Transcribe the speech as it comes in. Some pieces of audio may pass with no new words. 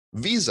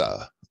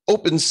Visa,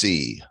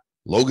 OpenSea,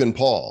 Logan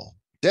Paul,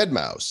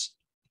 Deadmau5,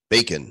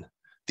 Bacon.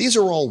 These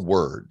are all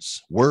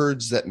words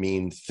that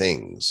mean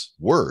things,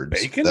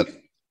 words Bacon? that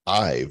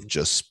I've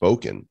just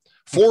spoken.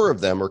 4 of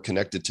them are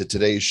connected to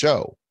today's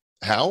show.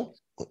 How?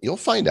 You'll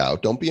find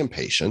out. Don't be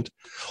impatient.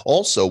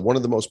 Also, one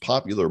of the most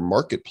popular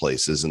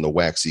marketplaces in the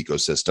Wax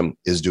ecosystem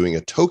is doing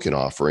a token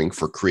offering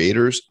for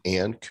creators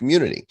and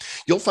community.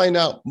 You'll find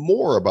out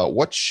more about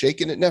what's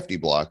shaking at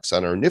NeftyBlocks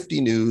on our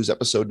Nifty News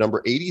episode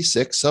number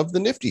 86 of The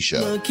Nifty Show.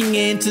 Looking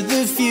into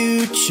the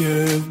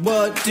future,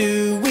 what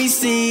do we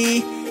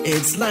see?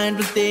 It's lined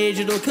with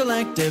digital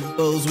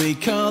collectibles, we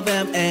call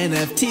them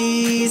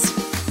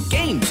NFTs.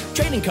 Games,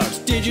 trading cards,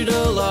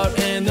 digital art,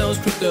 and those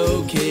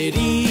crypto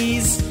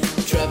kitties.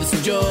 Travis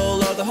and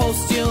Joel are the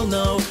hosts, you'll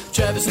know.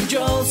 Travis and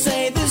Joel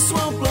say this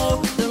won't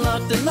blow. They're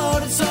locked and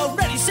loaded, so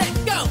ready, set,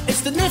 go. It's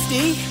the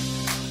Nifty,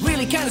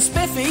 really kind of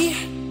spiffy.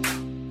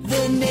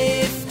 The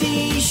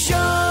Nifty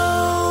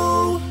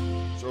Show.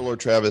 So,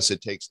 Lord Travis,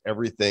 it takes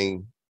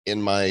everything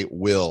in my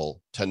will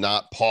to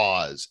not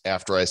pause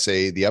after I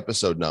say the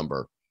episode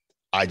number.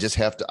 I just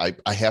have to,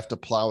 I have to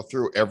plow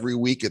through. Every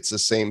week it's the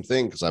same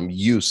thing because I'm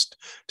used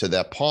to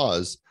that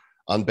pause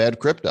on bad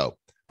crypto.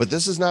 But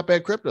this is not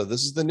bad crypto.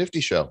 This is the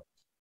Nifty Show.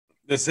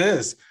 This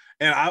is.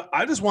 And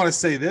I just want to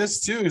say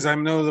this, too, because I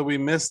know that we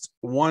missed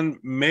one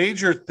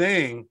major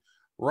thing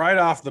right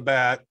off the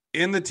bat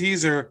in the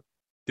teaser.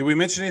 Did we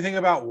mention anything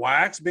about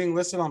Wax being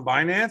listed on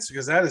Binance?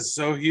 Because that is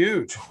so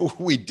huge.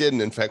 We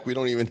didn't. In fact, we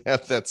don't even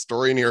have that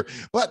story in here.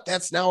 But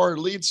that's now our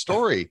lead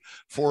story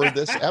for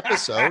this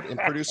episode. And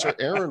producer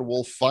Aaron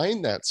will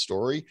find that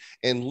story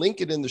and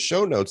link it in the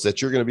show notes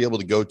that you're going to be able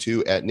to go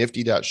to at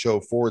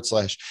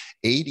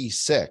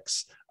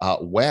nifty.show/86.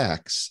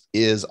 Wax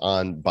is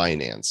on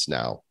Binance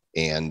now,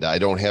 and I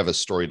don't have a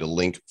story to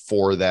link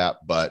for that,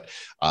 but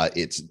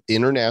it's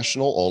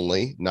international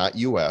only, not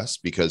U.S.,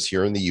 because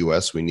here in the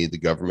U.S., we need the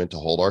government to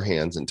hold our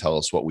hands and tell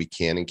us what we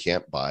can and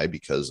can't buy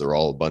because they're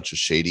all a bunch of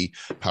shady,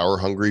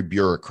 power-hungry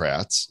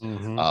bureaucrats.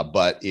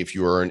 But if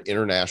you are an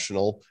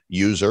international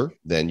user,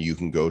 then you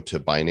can go to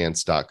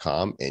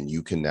Binance.com, and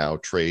you can now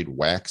trade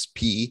Wax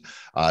P,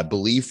 I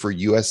believe, for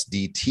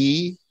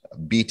USDT,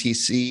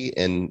 BTC,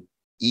 and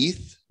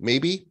ETH,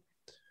 maybe.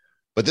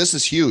 But this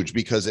is huge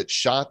because it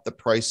shot the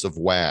price of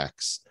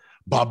Wax.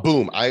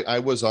 Boom. I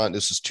was on,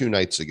 this is 2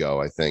 nights ago,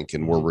 I think,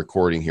 and we're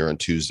recording here on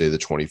Tuesday, the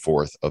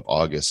 24th of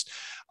August.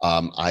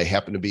 I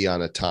happen to be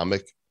on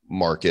Atomic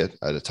Market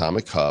at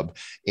Atomic Hub,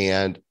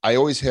 and I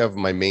always have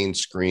my main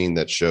screen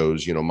that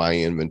shows, my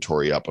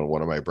inventory up on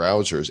one of my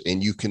browsers,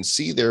 and you can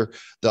see there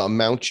the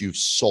amount you've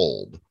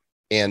sold.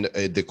 And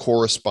the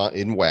correspond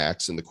in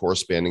Wax and the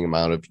corresponding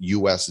amount of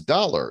US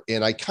dollar.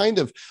 And I kind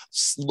of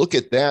look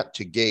at that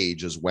to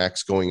gauge is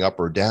Wax going up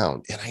or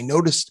down. And I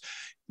noticed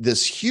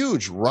this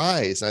huge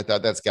rise. And I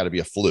thought that's got to be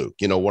a fluke,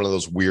 one of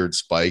those weird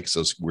spikes,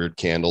 those weird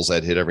candles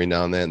that hit every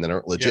now and then that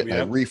aren't legit. Yep.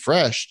 And I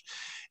refreshed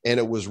and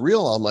it was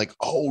real. I'm like,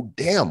 oh,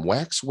 damn,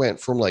 Wax went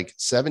from like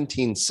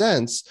 17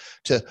 cents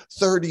to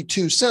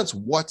 32 cents.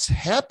 What's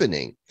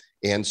happening?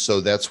 And so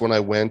that's when I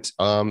went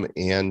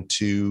and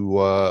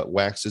to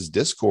Wax's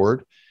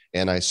Discord,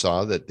 and I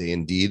saw that they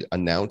indeed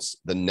announced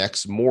the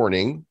next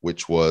morning,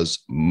 which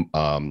was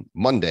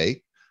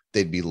Monday,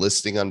 they'd be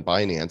listing on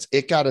Binance.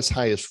 It got as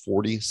high as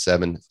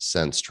 47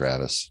 cents,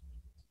 Travis.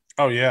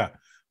 Oh, yeah.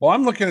 Well,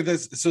 I'm looking at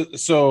this.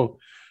 So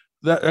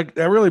that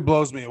really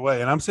blows me away.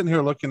 And I'm sitting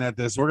here looking at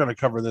this. We're going to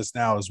cover this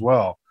now as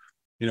well.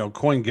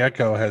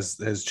 CoinGecko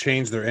has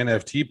changed their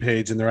NFT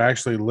page, and they're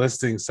actually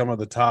listing some of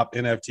the top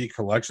NFT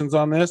collections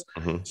on this.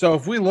 So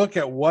if we look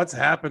at what's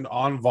happened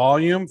on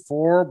volume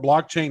for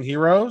Blockchain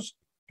Heroes,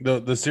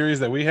 the series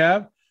that we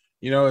have,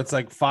 it's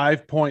like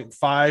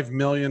 $5.5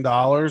 million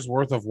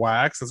worth of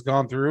Wax that's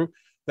gone through.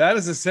 That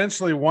is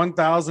essentially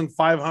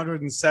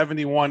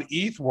 1,571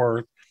 ETH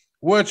worth,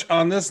 which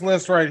on this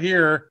list right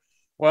here,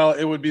 well,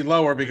 it would be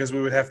lower because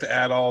we would have to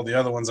add all the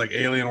other ones like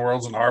Alien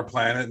Worlds and Our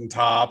Planet and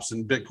Tops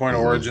and Bitcoin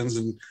Origins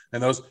and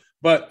those.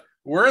 But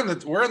we're in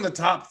the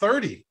top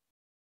 30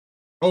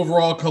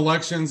 overall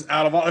collections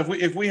out of all.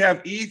 If we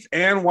have ETH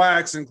and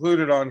Wax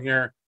included on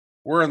here,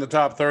 we're in the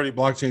top 30.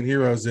 Blockchain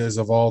Heroes is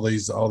of all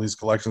these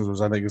collections,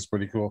 which I think is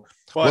pretty cool.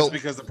 Plus,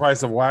 because the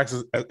price of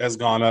Wax has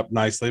gone up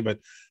nicely, but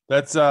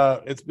that's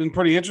it's been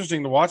pretty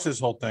interesting to watch this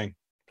whole thing.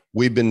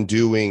 We've been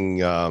doing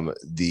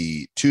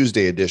the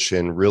Tuesday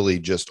edition, really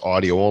just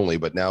audio only,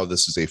 but now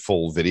this is a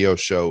full video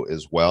show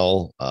as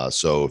well.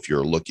 So if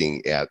you're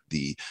looking at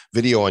the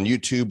video on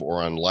YouTube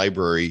or on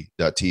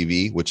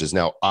library.tv, which is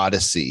now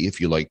Odyssey,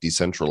 if you like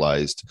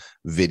decentralized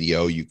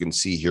video, you can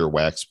see here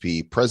Wax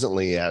P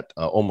presently at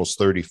almost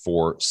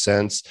 34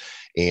 cents.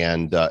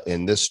 And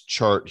in this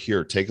chart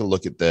here, take a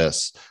look at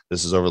this.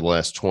 This is over the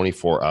last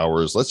 24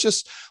 hours.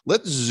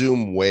 Let's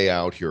zoom way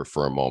out here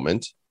for a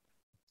moment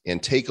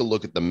and take a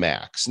look at the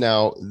max.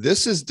 Now,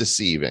 this is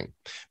deceiving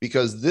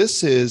because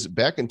this is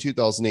back in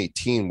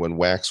 2018 when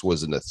Wax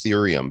was an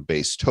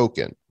Ethereum-based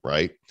token,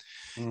 right?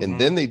 And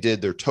then they did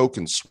their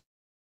token swap.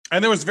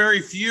 And there was very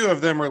few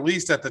of them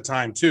released at the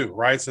time too,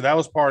 right? So that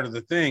was part of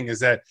the thing is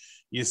that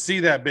you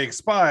see that big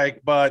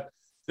spike, but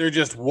there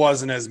just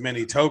wasn't as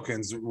many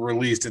tokens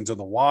released into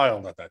the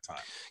wild at that time.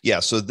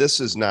 Yeah. So this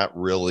is not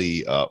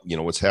really,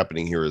 what's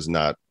happening here is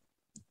not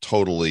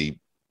totally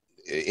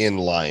in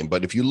line.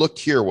 But if you look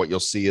here, what you'll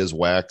see is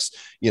Wax,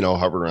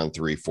 hovered around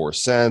 3-4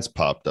 cents,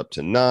 popped up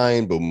to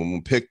 9, boom, boom,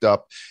 boom, picked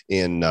up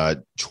in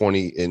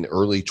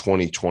early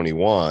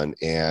 2021.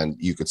 And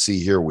you could see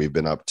here, we've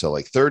been up to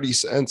like 30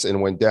 cents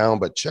and went down,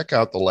 but check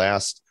out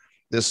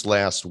this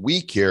last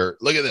week here.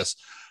 Look at this,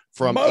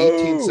 from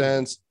 18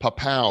 cents,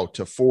 pow,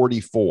 to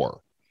 44.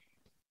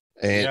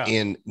 And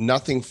in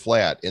nothing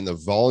flat, and the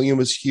volume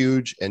is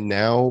huge. And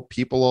now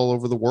people all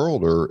over the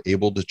world are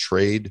able to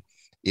trade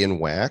in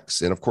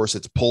Wax. And of course,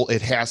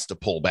 it has to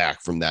pull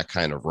back from that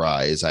kind of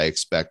rise. I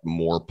expect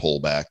more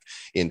pullback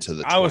into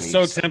the 20 I was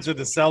so tempted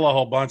to sell a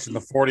whole bunch in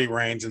the 40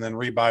 range and then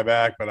rebuy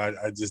back, but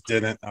I just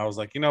didn't. I was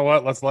like, you know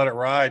what? Let's let it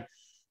ride.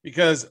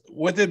 Because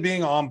with it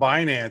being on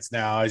Binance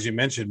now, as you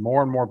mentioned,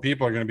 more and more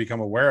people are going to become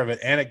aware of it,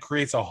 and it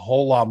creates a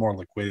whole lot more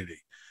liquidity.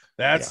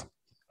 That's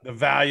the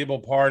valuable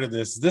part of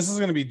this. This is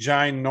going to be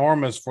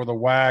ginormous for the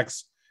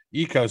Wax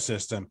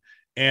ecosystem.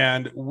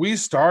 And we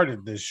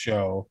started this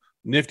show,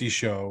 Nifty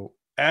Show,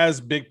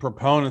 as big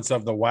proponents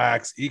of the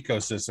Wax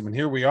ecosystem. And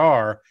here we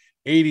are,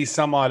 80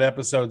 some odd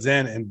episodes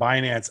in, and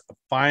Binance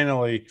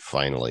finally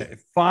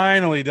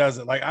does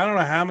it. Like, I don't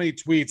know how many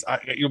tweets,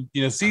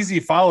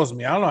 CZ follows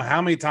me. I don't know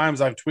how many times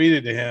I've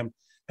tweeted to him,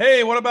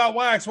 hey, what about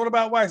Wax? What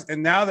about Wax?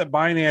 And now that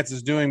Binance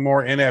is doing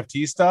more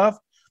NFT stuff,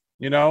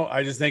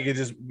 I just think it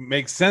just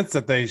makes sense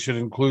that they should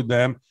include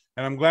them.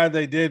 And I'm glad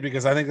they did,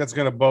 because I think that's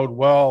going to bode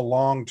well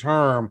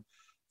long-term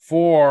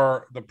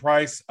for the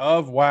price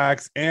of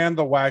Wax and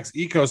the Wax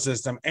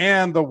ecosystem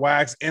and the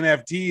Wax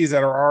NFTs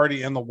that are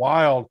already in the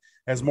wild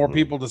as more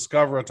people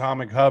discover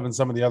Atomic Hub and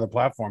some of the other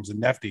platforms in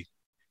Nifty.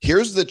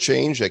 Here's the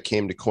change that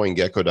came to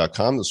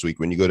CoinGecko.com this week.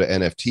 When you go to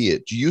NFT,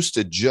 it used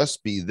to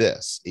just be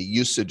this. It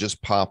used to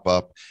just pop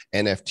up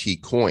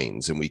NFT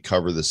coins, and we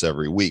cover this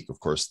every week.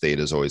 Of course,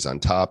 Theta is always on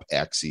top.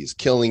 Axie is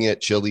killing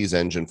it. Chili's,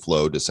 Engine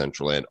Flow,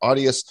 Decentraland,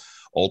 Audius,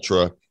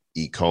 Ultra,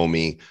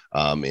 Ecomi,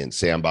 and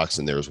Sandbox,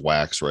 and there's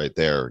Wax right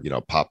there,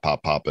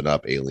 popping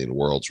up, Alien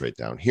Worlds right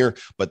down here.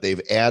 But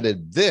they've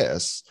added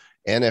this,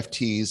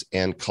 NFTs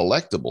and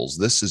collectibles.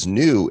 This is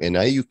new, and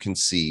now you can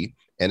see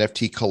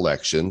NFT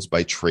collections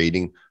by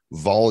trading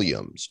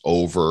volumes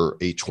over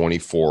a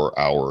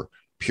 24-hour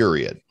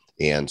period.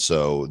 And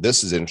so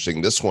this is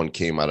interesting. This one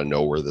came out of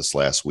nowhere this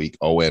last week.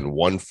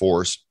 One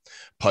Force,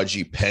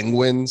 Pudgy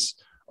Penguins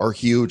are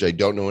huge. I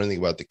don't know anything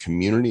about the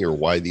community or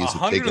why these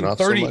have taken off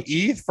so much.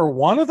 130 ETH for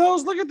one of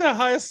those? Look at the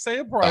highest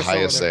sale price. The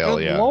highest sale,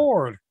 Good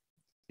Lord.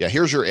 Yeah,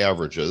 here's your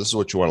average. This is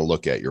what you want to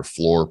look at, your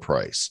floor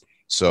price.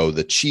 So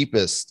the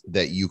cheapest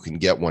that you can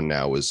get one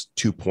now is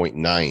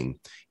 2.9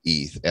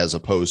 ETH, as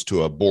opposed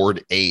to a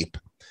Bored Ape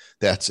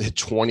that's at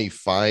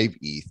 25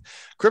 ETH.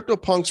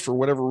 CryptoPunks, for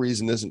whatever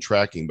reason, isn't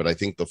tracking, but I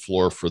think the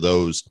floor for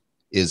those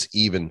is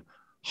even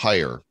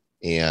higher.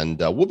 And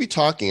we'll be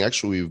talking,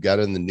 actually, we've got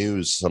in the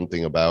news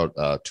something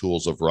about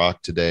Tools of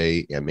Rock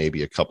today, and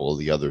maybe a couple of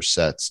the other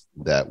sets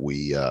that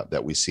we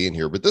see in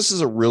here. But this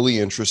is a really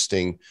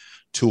interesting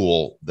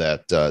tool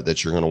that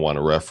you're going to want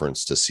to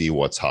reference to see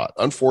what's hot.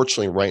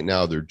 Unfortunately, right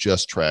now, they're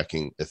just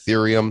tracking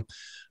Ethereum,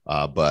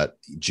 but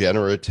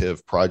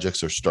generative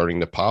projects are starting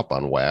to pop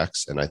on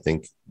Wax, and I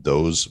think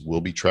those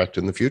will be tracked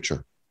in the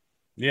future.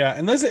 Yeah,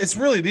 and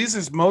these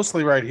is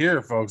mostly right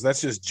here, folks.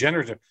 That's just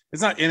generative.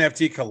 It's not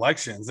NFT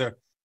collections. They're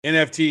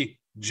NFT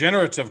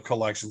generative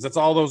collections. That's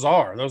all those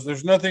are.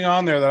 There's nothing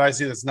on there that I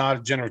see that's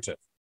not generative.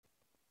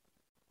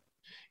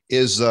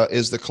 Is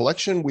the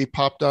collection we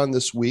popped on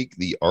this week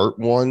the art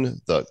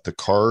one, the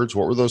cards?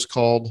 What were those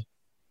called?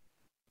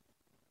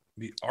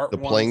 The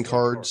playing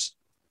cards.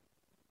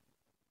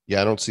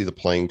 Yeah, I don't see the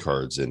playing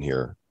cards in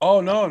here.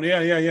 Oh no,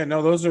 yeah.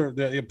 No, those are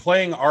the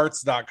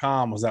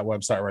playingarts.com was that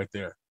website right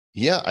there.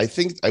 Yeah,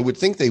 I would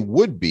think they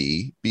would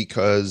be,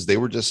 because they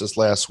were just this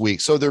last week.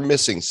 So they're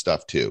missing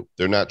stuff too.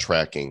 They're not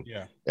tracking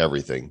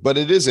everything, but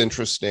it is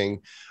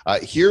interesting.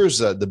 Here's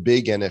the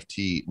big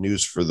NFT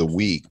news for the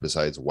week,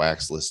 besides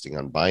Wax listing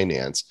on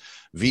Binance.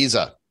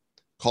 Visa,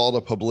 call it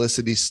a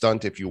publicity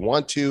stunt if you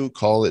want to,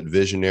 call it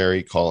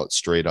visionary, call it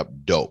straight up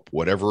dope,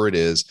 whatever it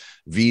is.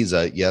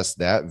 Visa, yes,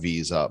 that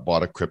Visa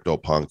bought a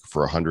CryptoPunk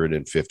for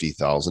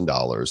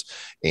 $150,000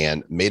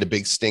 and made a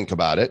big stink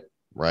about it,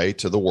 right,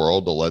 to the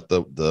world, to let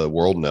the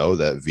world know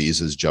that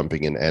Visa is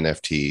jumping in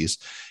NFTs.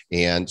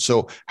 And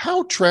so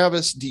how,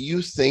 Travis, do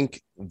you think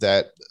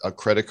that a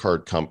credit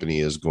card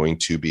company is going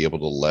to be able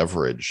to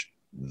leverage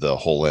the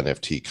whole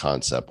NFT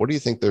concept? What do you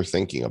think they're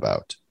thinking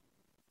about?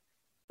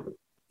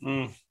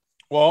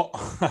 Well,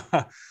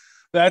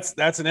 that's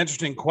an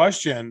interesting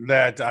question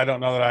that I don't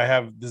know that I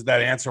have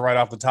that answer right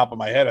off the top of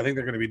my head. I think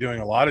they're going to be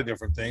doing a lot of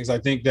different things. I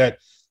think that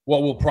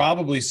what we'll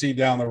probably see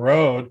down the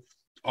road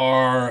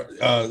are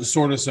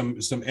sort of some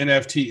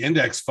NFT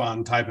index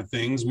fund type of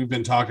things. We've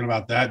been talking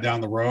about that down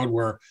the road,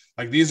 where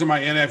like, these are my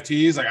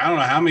NFTs. Like, I don't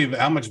know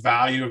how much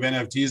value of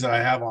NFTs that I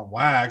have on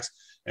Wax.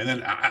 And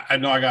then I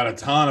know I got a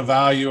ton of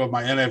value of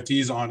my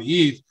NFTs on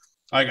ETH.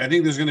 Like, I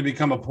think there's going to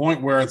become a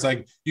point where it's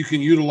like you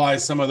can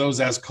utilize some of those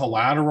as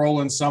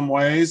collateral in some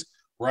ways,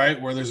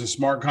 right? Where there's a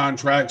smart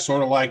contract,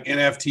 sort of like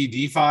NFT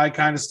DeFi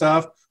kind of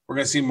stuff. We're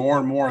going to see more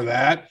and more of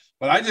that.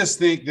 But I just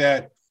think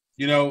that,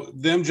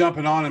 them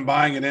jumping on and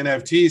buying an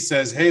NFT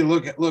says, hey,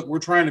 look, we're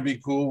trying to be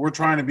cool. We're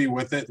trying to be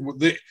with it.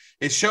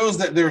 It shows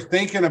that they're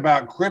thinking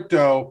about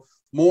crypto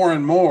more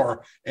and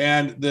more.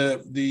 And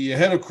the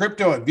head of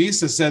crypto at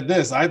Visa said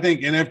this: I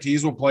think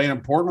NFTs will play an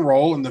important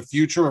role in the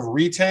future of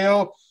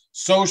retail,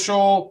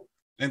 social,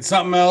 and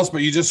something else, but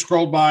you just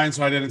scrolled by, and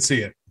so I didn't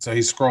see it. So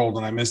he scrolled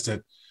and I missed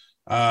it.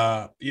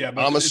 But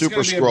I'm a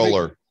super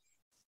scroller.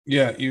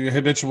 You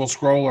habitual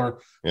scroller.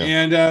 Yeah.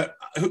 And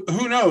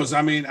who knows?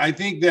 I mean, I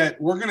think that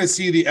we're going to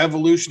see the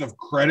evolution of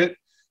credit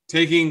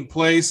taking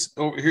place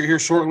here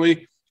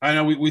shortly. I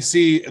know we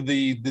see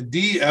the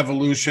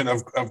de-evolution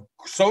of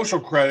social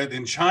credit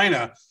in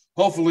China.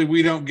 Hopefully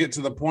we don't get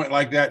to the point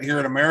like that here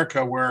in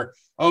America where,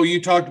 oh, you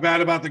talked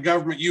bad about the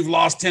government, you've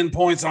lost 10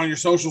 points on your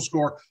social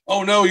score.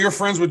 Oh, no, you're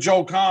friends with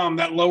Joel Comm,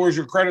 that lowers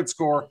your credit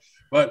score.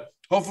 But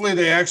hopefully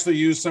they actually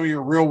use some of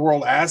your real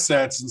world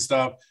assets and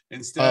stuff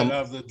instead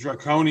of the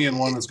draconian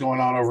one that's going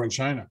on over in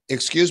China.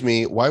 Excuse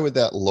me, why would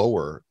that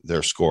lower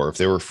their score? If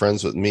they were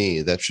friends with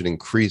me, that should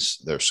increase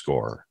their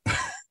score.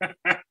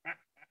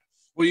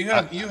 Well,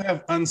 you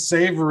have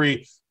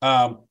unsavory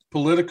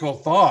political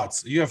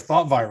thoughts. You have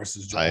thought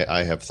viruses, Joel.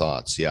 I have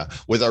thoughts, yeah.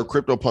 With our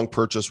CryptoPunk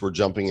purchase, we're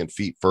jumping in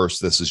feet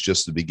first. This is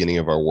just the beginning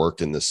of our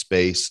work in this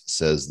space,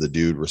 says the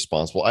dude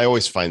responsible. I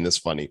always find this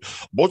funny,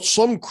 but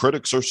some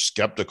critics are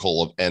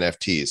skeptical of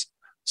NFTs.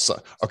 So,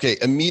 okay,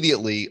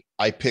 immediately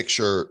I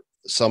picture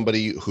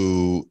somebody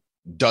who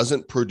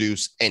doesn't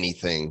produce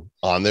anything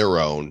on their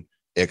own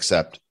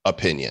except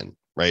opinion,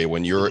 right?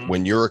 When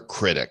you're a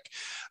critic.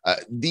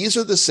 These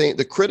are the same.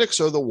 The critics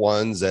are the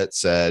ones that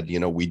said,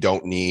 we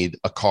don't need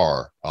a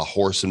car, a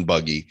horse and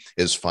buggy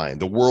is fine.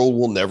 The world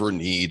will never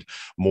need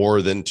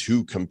more than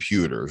 2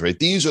 computers, right?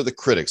 These are the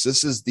critics.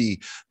 This is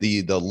the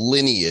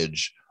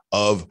lineage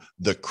of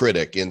the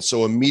critic. And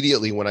so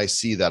immediately when I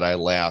see that, I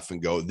laugh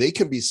and go, they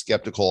can be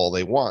skeptical all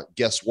they want.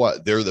 Guess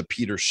what? They're the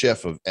Peter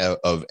Schiff of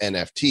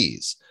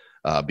NFTs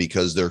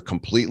because they're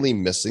completely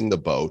missing the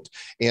boat.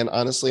 And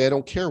honestly, I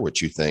don't care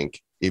what you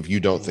think. If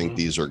you don't think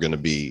these are going to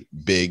be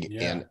big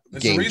and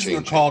game changing.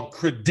 They're called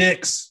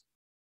critics.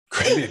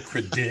 Maybe a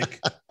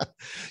critic.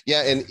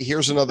 Yeah, and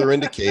here's another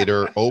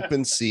indicator.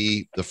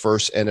 OpenSea, the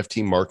first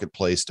NFT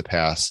marketplace to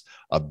pass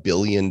 $1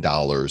 billion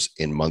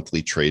in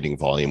monthly trading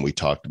volume. We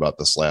talked about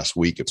this last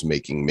week. It's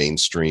making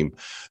mainstream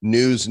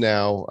news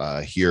now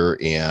here.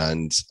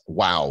 And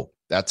wow,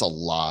 that's a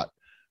lot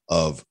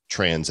of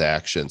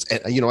transactions.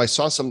 And, I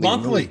saw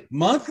something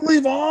monthly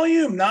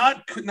volume,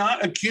 not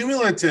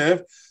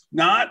accumulative,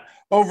 not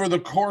over the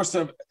course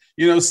of,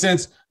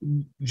 since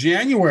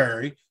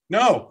January.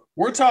 No,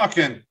 we're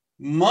talking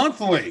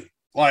monthly.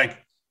 Like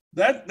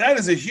that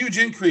is a huge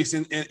increase.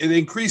 And it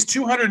increased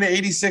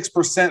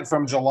 286%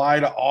 from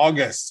July to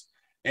August.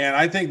 And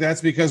I think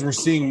that's because we're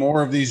seeing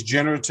more of these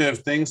generative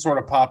things sort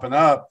of popping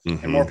up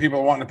and more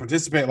people wanting to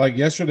participate. Like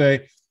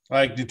yesterday,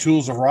 like the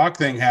Tools of Rock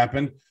thing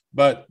happened,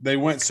 but they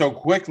went so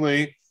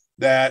quickly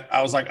that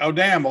I was like, oh,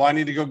 damn, well, I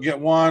need to go get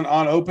one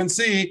on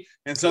OpenSea.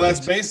 And so that's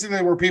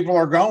basically where people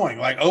are going.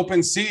 Like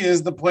OpenSea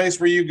is the place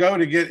where you go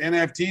to get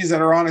NFTs that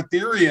are on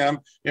Ethereum.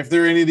 If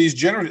there are any of these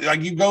generative,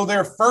 like you go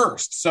there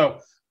first. So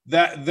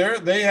that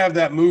they have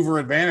that mover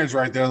advantage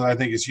right there that I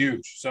think is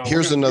huge. So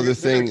here's another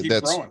thing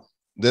that's growing.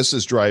 This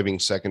is driving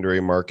secondary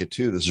market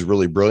too. This is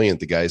really brilliant.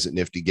 The guys at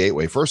Nifty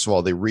Gateway, first of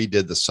all, they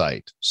redid the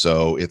site.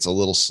 So it's a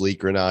little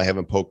sleeker now. I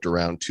haven't poked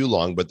around too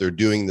long, but they're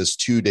doing this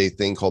 2-day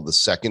thing called the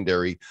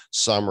Secondary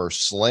Summer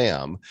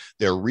Slam.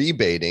 They're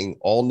rebating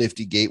all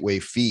Nifty Gateway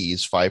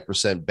fees,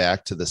 5%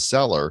 back to the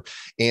seller.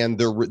 And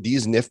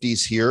these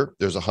Nifties here,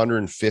 there's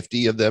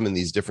 150 of them in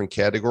these different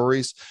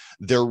categories.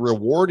 They're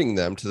rewarding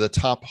them to the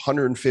top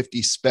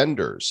 150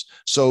 spenders.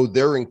 So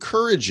they're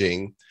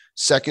encouraging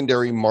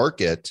secondary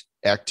market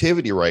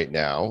activity right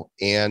now,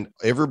 and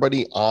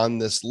everybody on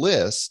this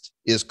list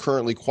is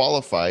currently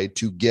qualified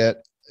to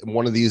get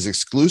one of these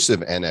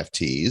exclusive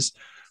NFTs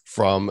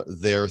from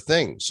their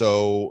thing.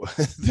 So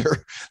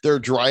they're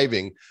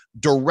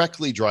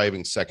directly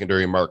driving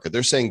secondary market.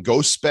 They're saying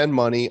go spend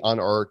money on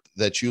art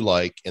that you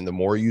like, and the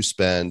more you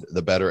spend,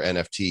 the better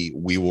NFT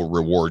we will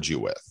reward you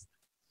with.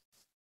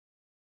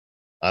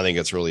 I think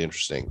it's really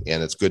interesting,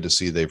 and it's good to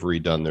see they've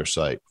redone their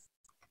site.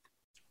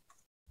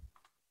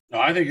 No,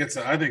 I think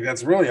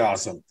that's really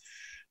awesome.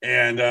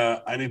 And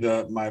I need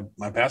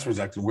my password's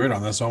acting weird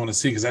on this. So I want to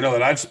see, because I know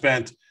that I've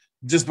spent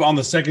just on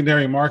the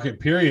secondary market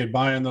period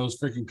buying those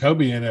freaking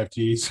Kobe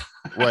NFTs.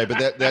 Right.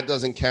 But that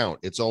doesn't count.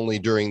 It's only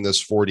during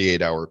this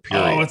 48-hour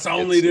period. Oh, it's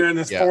only during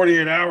this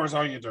 48 hours.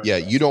 Oh, you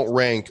you don't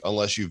rank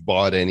unless you've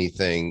bought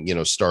anything,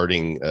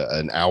 starting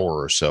an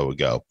hour or so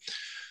ago.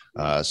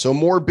 So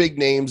more big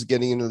names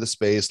getting into the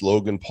space.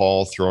 Logan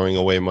Paul throwing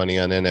away money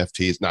on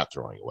NFTs, not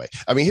throwing away.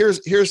 I mean,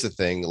 here's the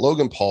thing.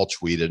 Logan Paul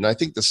tweeted, and I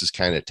think this is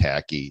kind of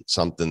tacky,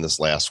 something this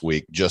last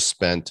week, just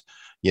spent,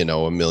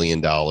 $1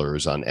 million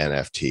on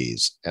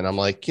NFTs. And I'm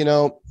like,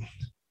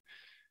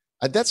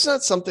 That's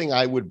not something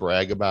I would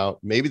brag about.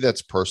 Maybe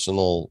that's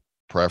personal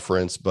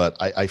preference, but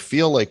I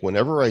feel like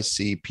whenever I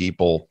see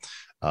people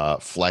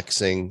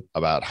flexing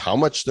about how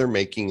much they're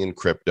making in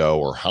crypto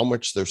or how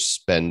much they're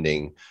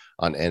spending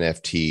on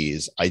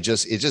NFTs,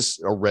 it's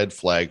just a red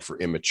flag for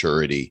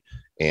immaturity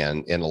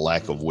and a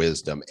lack of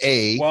wisdom.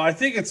 Well, I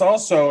think it's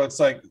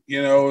like,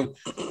 you know,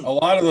 a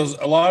lot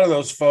of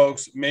those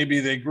folks, maybe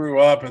they grew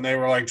up and they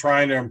were like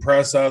trying to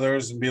impress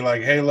others and be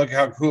like, hey, look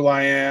how cool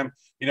I am.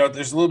 You know,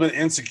 there's a little bit of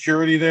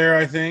insecurity there,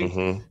 I think.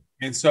 Mm-hmm.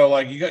 And so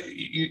like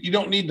you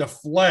don't need to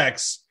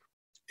flex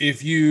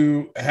if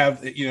you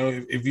have, you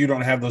know, if you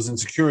don't have those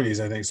insecurities,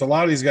 I think. So a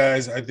lot of these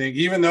guys, I think,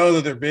 even though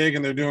that they're big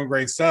and they're doing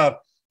great stuff,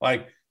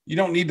 like, you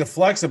don't need to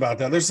flex about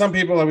that. There's some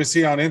people that we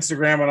see on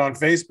Instagram and on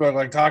Facebook,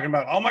 like talking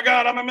about, oh my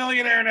God, I'm a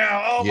millionaire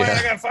now. Oh my,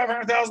 I got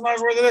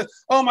 $500,000 worth of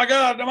this. Oh my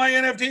God, my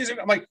NFTs.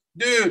 I'm like,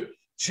 dude,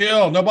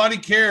 chill. Nobody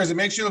cares. It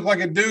makes you look like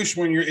a douche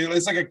when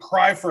it's like a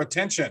cry for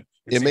attention.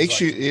 It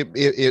makes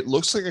it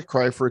looks like a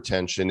cry for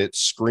attention. It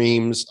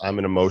screams, I'm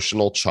an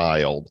emotional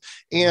child.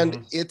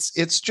 And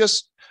it's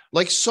just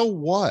like, so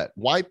what?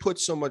 Why put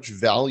so much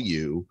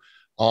value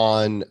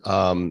on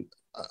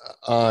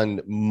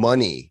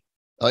money?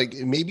 Like,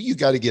 maybe you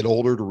got to get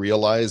older to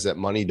realize that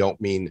money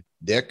don't mean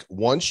dick.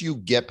 Once you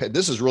get paid,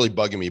 this is really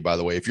bugging me, by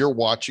the way. If you're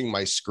watching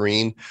my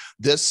screen,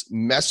 this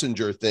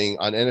messenger thing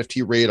on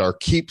NFT Radar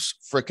keeps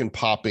freaking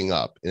popping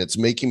up and it's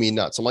making me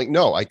nuts. I'm like,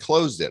 no, I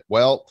closed it.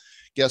 Well,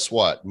 guess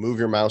what? Move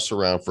your mouse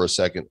around for a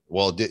second.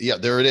 Well, yeah,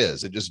 there it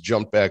is. It just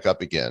jumped back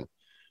up again.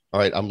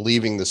 All right, I'm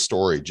leaving the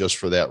story just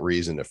for that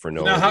reason. If for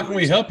no now, how can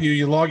we help you?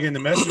 You log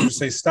into Messenger and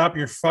say, stop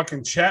your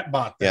fucking chat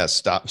bot. Yeah,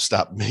 stop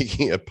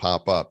making it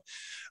pop up.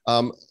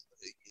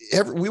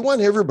 We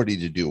want everybody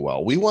to do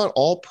well. We want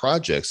all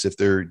projects, if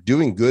they're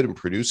doing good and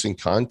producing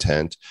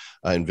content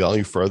and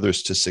value for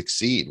others, to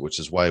succeed, which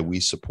is why we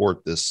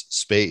support this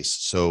space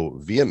so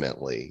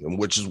vehemently, and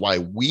which is why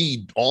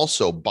we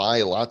also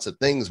buy lots of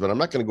things. But I'm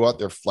not going to go out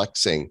there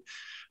flexing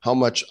how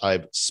much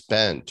I've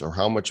spent or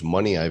how much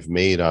money I've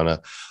made on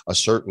a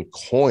certain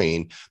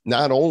coin.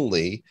 Not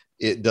only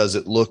does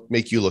it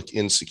make you look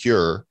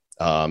insecure,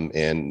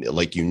 and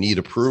like you need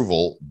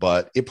approval,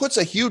 but it puts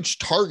a huge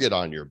target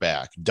on your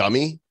back,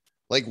 dummy.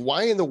 Like,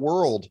 why in the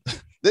world?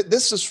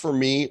 This is for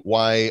me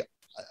why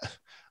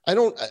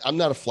I'm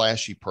not a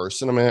flashy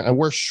person. I mean, I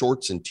wear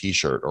shorts and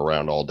t-shirt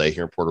around all day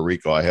here in Puerto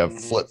Rico. I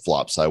have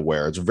flip-flops I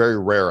wear. It's very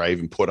rare I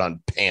even put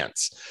on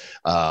pants.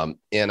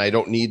 And I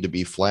don't need to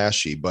be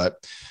flashy, but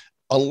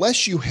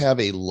unless you have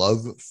a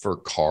love for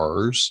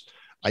cars,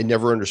 I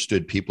never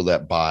understood people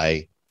that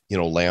buy, you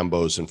know,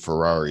 Lambos and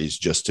Ferraris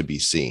just to be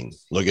seen.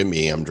 Look at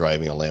me. I'm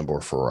driving a Lambo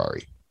or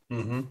Ferrari.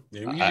 Mm-hmm.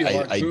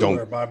 Yeah, I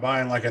don't by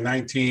buying like a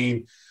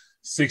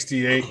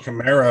 1968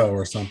 Camaro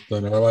or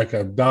something, or like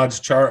a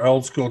Dodge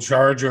old school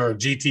Charger or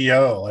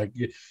GTO. Like,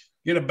 get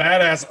a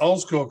badass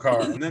old school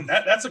car, and then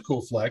that's a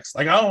cool flex.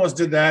 Like, I almost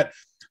did that.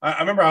 I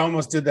remember I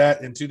almost did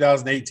that in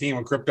 2018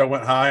 when crypto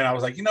went high, and I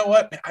was like, you know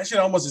what? I should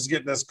almost just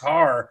get this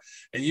car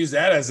and use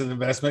that as an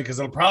investment because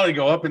it'll probably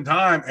go up in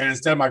time. And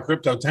instead, my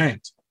crypto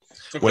tanked.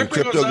 So when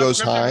crypto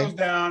goes high, goes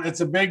down. It's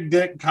a big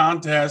dick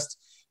contest.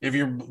 If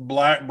you're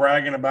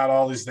bragging about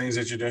all these things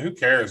that you're doing, who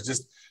cares?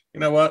 Just, you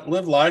know what?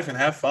 Live life and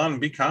have fun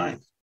and be kind.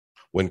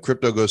 When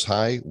crypto goes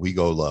high, we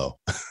go low.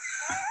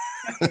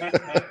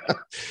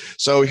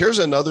 So here's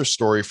another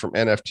story from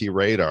NFT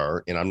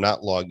Radar, and I'm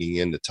not logging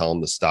in to tell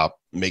them to stop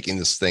making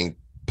this thing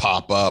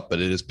pop up, but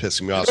it is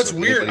pissing me off. That's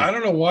weird. I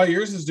don't know why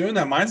yours is doing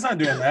that. Mine's not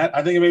doing that.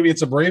 I think maybe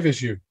it's a Brave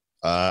issue.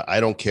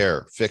 I don't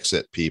care. Fix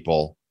it,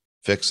 people.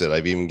 Fix it.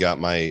 I've even got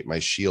my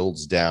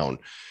shields down.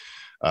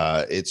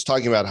 It's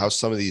talking about how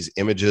some of these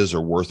images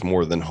are worth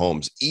more than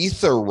homes.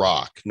 Ether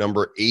Rock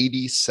number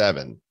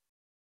 87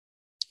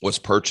 was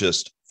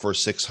purchased for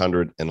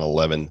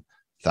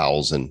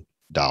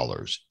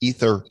 $611,000.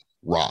 Ether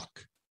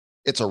Rock.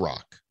 It's a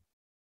rock.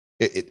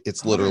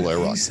 It's literally a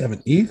rock.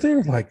 87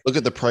 Ether? Like, look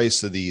at the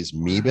price of these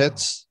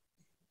Meebits.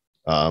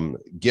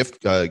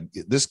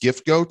 This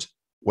gift goat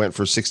went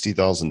for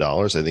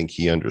 $60,000. I think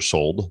he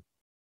undersold.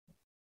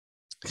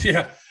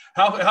 Yeah.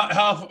 How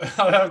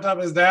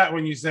tough is that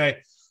when you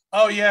say,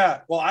 oh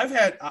yeah, well, I've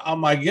had on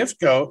my gift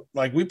goat,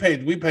 like we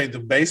paid the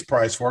base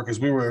price for it because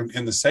we were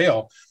in the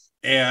sale,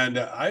 and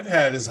I've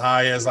had as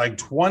high as like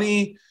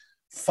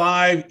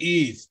 25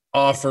 ETH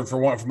offered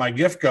for my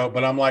gift goat,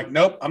 but I'm like,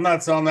 nope, I'm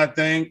not selling that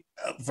thing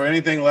for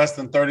anything less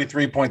than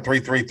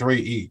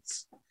 33.333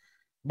 ETH.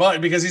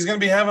 But because he's going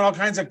to be having all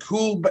kinds of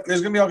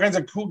there's going to be all kinds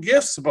of cool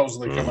gifts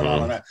supposedly coming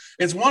on that.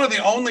 It's one of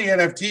the only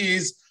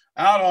NFTs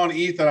out on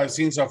ETH that I've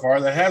seen so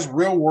far that has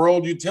real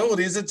world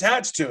utilities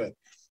attached to it.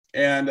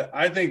 And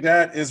I think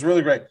that is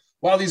really great.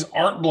 Wow, these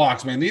art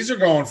blocks, man, these are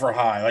going for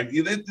high. Like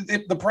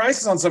the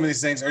prices on some of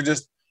these things are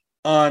just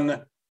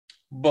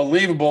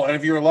unbelievable. And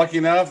if you were lucky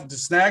enough to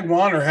snag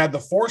one or had the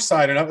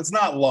foresight enough, it's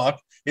not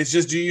luck. It's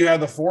just, do you have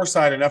the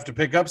foresight enough to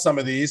pick up some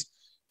of these?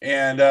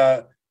 And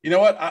you know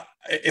what?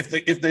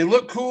 If they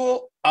look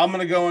cool, I'm going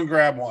to go and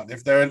grab one.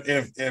 If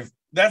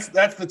that's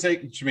the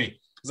take to me.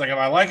 It's like, if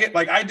I like it,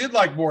 like I did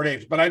like Bored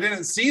Apes, but I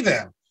didn't see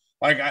them.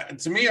 Like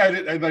to me, I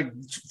like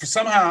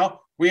somehow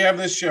we have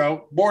this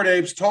show. Bored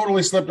Apes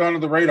totally slipped under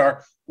the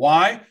radar.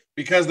 Why?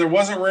 Because there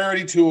wasn't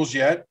Rarity Tools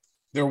yet.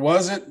 There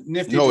wasn't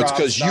Nifty. No, it's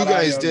because you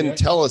guys didn't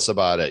tell us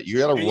about it. You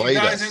got to write us. You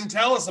guys didn't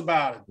tell us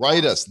about it.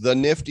 Write us,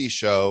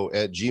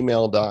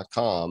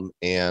 theNiftyShow@gmail.com,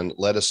 and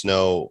let us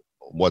know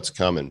what's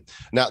coming.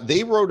 Now,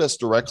 they wrote us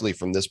directly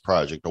from this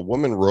project. A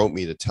woman wrote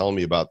me to tell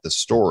me about this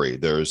story.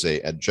 There's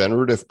a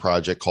generative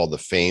project called the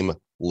Fame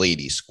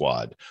Lady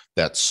Squad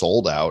that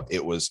sold out.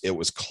 It was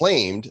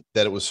claimed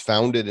that it was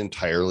founded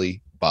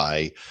entirely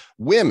by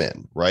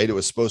women, right? It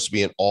was supposed to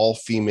be an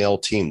all-female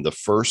team, the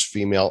first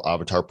female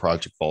avatar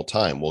project of all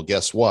time. Well,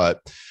 guess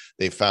what?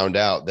 They found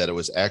out that it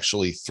was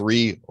actually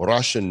 3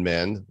 Russian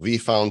men. We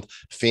found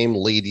Fame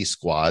Lady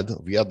Squad.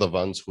 We are the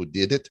ones who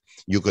did it.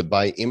 You could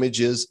buy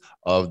images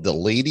of the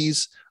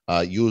ladies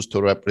used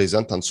to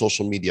represent on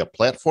social media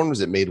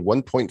platforms. It made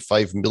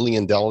 $1.5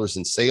 million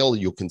in sale.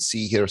 You can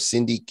see here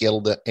Cindy,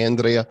 Kelda,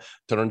 Andrea.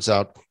 Turns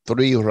out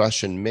 3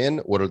 Russian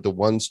men were the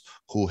ones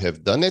who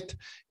have done it.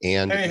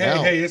 And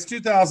hey, it's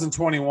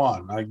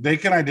 2021. Like, they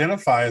can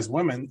identify as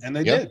women, and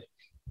they did.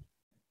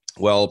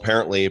 Well,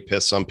 apparently it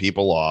pissed some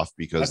people off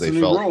because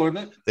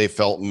they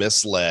felt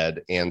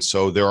misled. And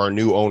so there are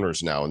new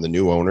owners now, and the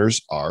new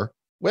owners are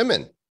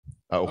women,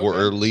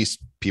 or at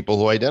least people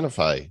who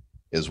identify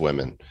as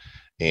women.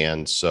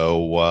 And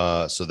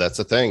so that's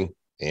a thing.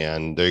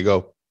 And there you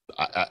go.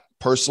 I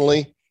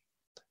personally,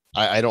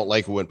 I don't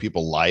like it when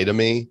people lie to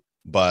me,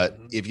 but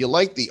if you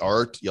like the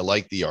art, you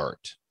like the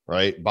art,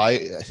 right?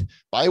 Buy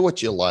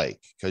what you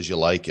like because you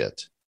like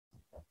it.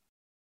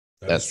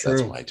 That's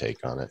my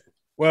take on it.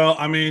 Well,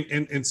 I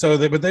mean, and so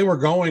they were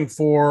going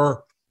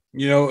for,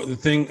 the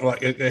thing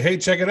like, hey,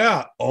 check it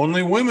out.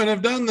 Only women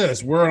have done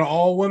this. We're an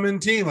all women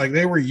team. Like,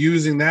 they were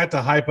using that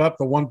to hype up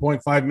the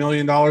 $1.5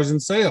 million in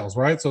sales.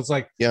 Right. So it's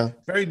like,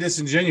 very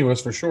disingenuous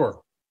for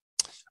sure.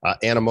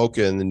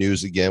 Animoca in the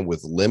news again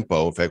with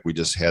Limpo. In fact, we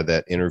just had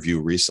that interview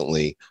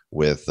recently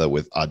with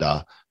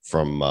Ada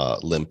from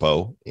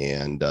Limpo,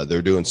 and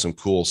they're doing some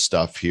cool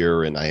stuff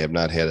here. And I have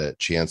not had a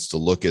chance to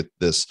look at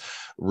this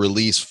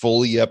release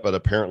fully yet, but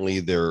apparently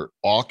they're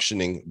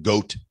auctioning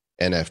goat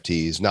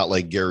NFTs, not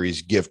like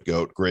Gary's gift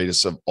goat,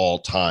 greatest of all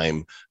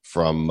time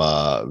from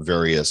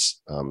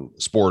various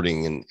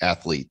sporting and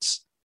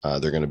athletes.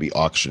 They're going to be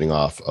auctioning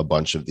off a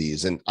bunch of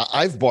these. And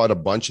I've bought a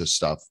bunch of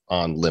stuff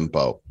on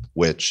Limpo,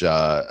 which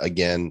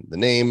again, the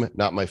name,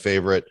 not my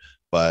favorite,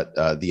 but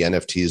the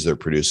NFTs they're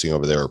producing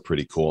over there are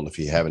pretty cool. And if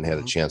you haven't had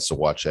a chance to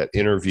watch that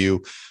interview,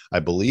 I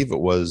believe it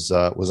was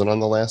it on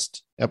the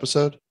last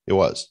episode? It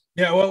was.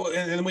 Yeah, well,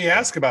 and we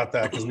asked about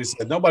that because we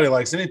said nobody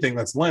likes anything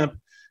that's limp.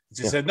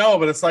 She said, no,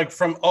 but it's like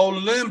from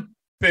Olympic.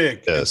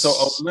 Yes. So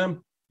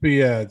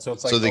Olympiad. So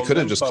it's like, so they could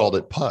have just called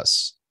it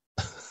pus.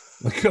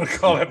 They could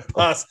have called it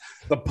pus,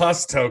 the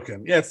pus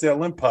token. Yeah, it's the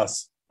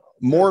Olympus.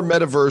 More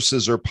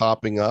metaverses are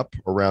popping up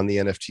around the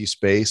NFT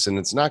space, and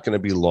it's not going to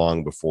be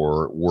long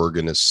before we're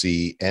going to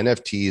see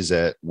NFTs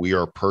that we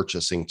are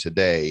purchasing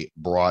today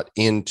brought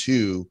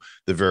into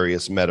the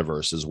various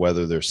metaverses,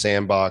 whether they're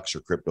Sandbox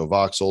or Crypto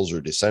Voxels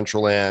or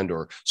Decentraland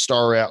or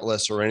Star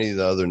Atlas or any of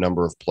the other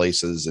number of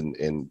places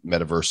and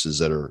metaverses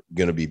that are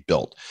going to be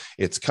built.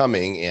 It's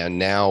coming, and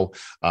now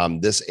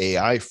this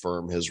AI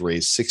firm has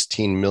raised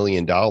 $16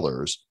 million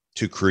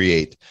to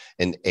create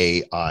an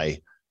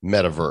AI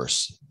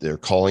metaverse. They're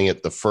calling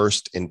it the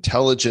first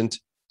intelligent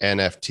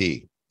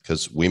NFT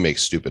because we make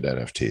stupid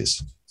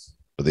NFTs,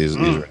 but these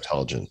are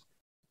intelligent.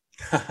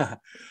 I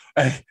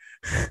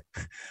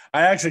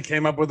actually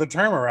came up with a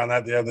term around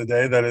that the other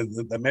day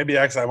that maybe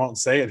actually I won't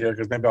say it here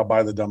because maybe I'll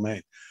buy the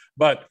domain.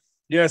 But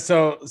yeah,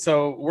 so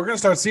we're going to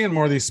start seeing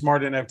more of these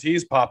smart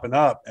NFTs popping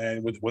up,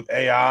 and with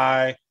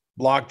AI,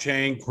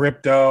 blockchain,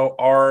 crypto,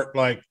 art,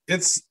 like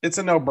it's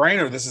a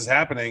no-brainer. This is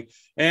happening,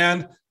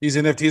 and these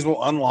NFTs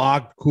will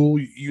unlock cool,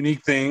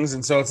 unique things.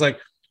 And so it's like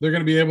they're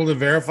going to be able to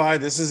verify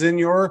this is in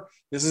your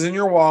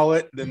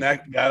wallet. Then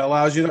that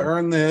allows you to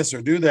earn this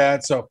or do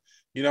that. So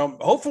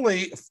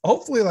hopefully,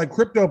 like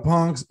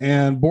CryptoPunks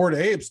and Bored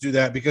Apes do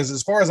that, because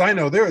as far as I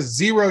know, there is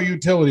zero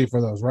utility for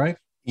those, right?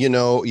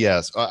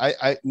 Yes.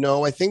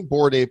 I think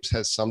Bored Apes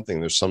has something.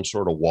 There's some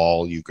sort of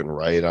wall you can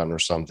write on or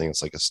something.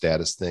 It's like a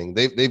status thing.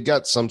 They've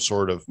got some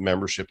sort of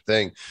membership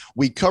thing.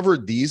 We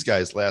covered these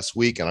guys last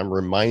week, and I'm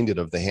reminded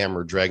of the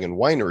Hammer Dragon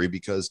Winery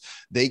because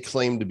they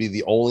claim to be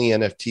the only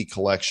NFT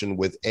collection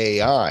with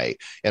AI.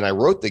 And I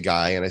wrote the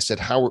guy and I said,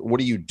 what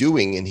are you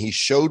doing? And he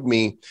showed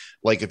me,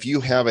 like, if you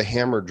have a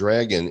Hammer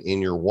Dragon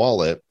in your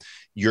wallet,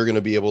 you're going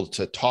to be able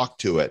to talk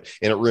to it.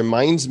 And it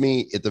reminds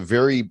me at the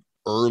very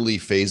early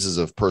phases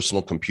of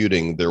personal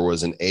computing, there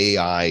was an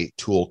AI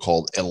tool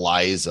called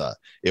Eliza.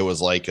 It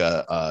was like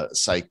a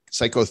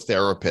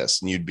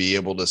psychotherapist, and you'd be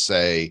able to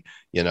say,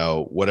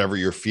 whatever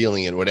you're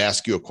feeling, and would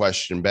ask you a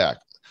question back.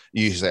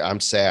 You say,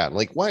 I'm sad.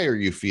 Like, why are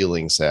you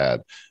feeling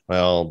sad?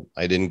 Well,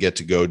 I didn't get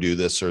to go do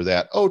this or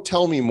that. Oh,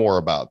 tell me more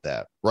about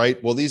that.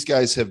 Right. Well, these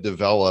guys have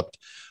developed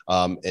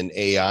an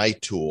AI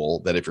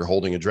tool that if you're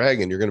holding a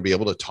dragon, you're going to be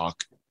able to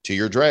talk to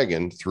your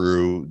dragon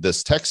through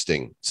this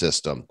texting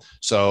system.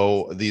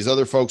 So these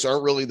other folks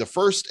aren't really the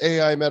first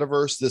AI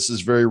metaverse. This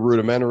is very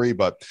rudimentary,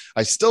 but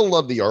I still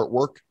love the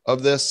artwork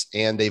of this,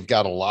 and they've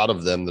got a lot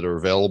of them that are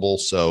available.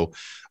 So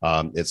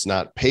it's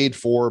not paid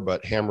for,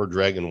 but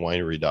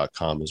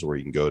hammerdragonwinery.com is where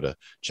you can go to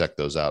check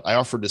those out. I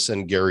offered to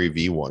send Gary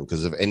V one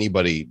because if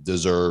anybody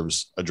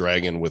deserves a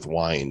dragon with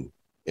wine,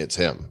 it's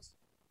him.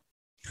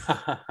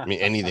 I mean,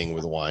 anything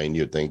with wine,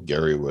 you'd think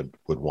Gary would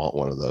want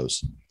one of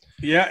those.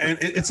 Yeah, and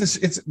it's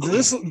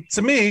this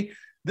to me.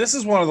 This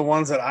is one of the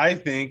ones that I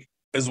think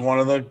is one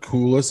of the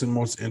coolest and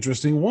most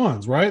interesting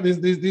ones. Right?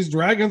 These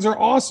dragons are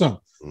awesome.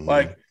 Mm-hmm.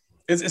 Like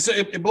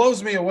it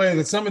blows me away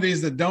that some of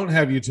these that don't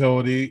have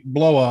utility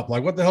blow up.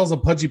 Like, what the hell's a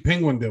pudgy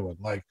penguin doing?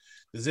 Like,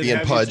 does it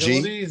have pudgy?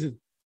 Utility?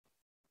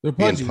 They're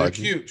pudgy. They're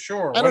cute.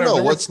 Sure. I don't know.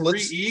 They're worth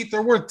 $3 ETH.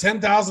 They're worth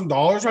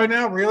 $10,000 right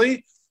now.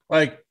 Really?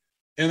 Like.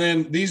 And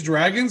then these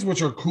dragons,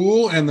 which are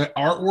cool, and the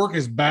artwork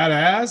is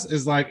badass,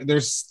 is like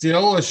there's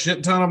still a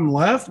shit ton of them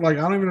left. Like,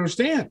 I don't even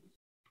understand.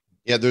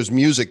 Yeah, there's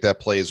music that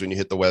plays when you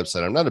hit the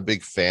website. I'm not a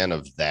big fan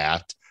of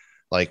that.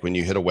 Like when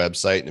you hit a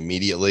website and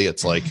immediately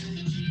it's like,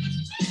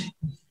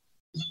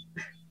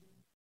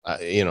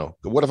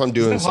 what if I'm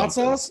doing hot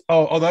sauce?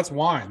 Oh, that's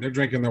wine. They're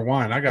drinking their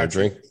wine. I got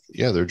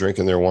they're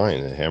drinking their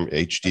wine.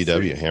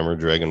 HDW, Hammer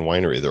Dragon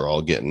Winery. They're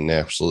all getting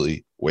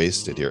absolutely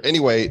wasted here.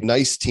 Anyway,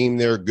 nice team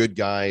there, good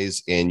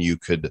guys, and you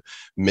could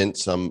mint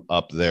some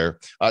up there.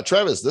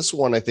 Travis, this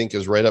one I think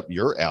is right up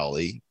your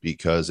alley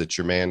because it's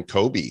your man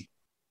Kobe.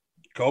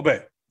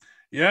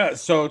 Yeah,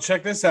 so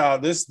check this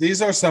out.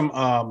 These are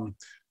some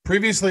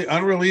previously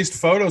unreleased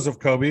photos of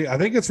Kobe. I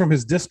think it's from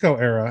his disco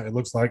era. It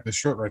looks like the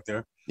shirt right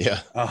there.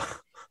 Yeah.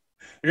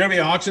 They're going to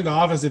be auctioned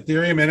off as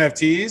Ethereum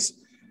NFTs.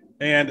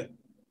 And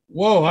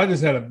whoa, I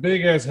just had a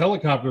big ass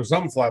helicopter or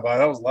something fly by.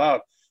 That was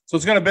loud. So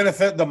it's going to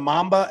benefit the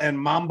Mamba and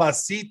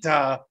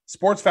Mambacita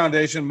Sports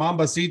Foundation.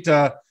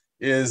 Mambacita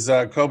is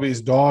Kobe's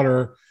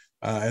daughter,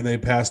 and they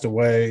passed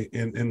away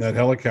in that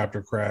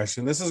helicopter crash.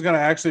 And this is going to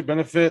actually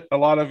benefit a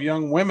lot of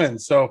young women.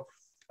 So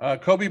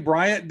Kobe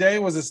Bryant Day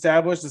was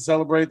established to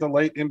celebrate the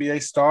late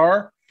NBA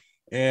star.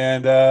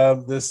 And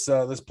this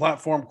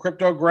platform,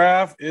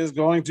 Cryptograph, is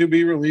going to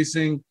be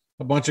releasing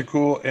a bunch of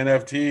cool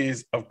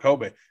NFTs of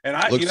Kobe. And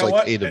looks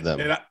like 8 of them.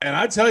 And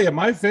I tell you,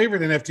 my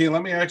favorite NFT,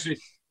 let me actually...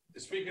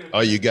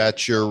 you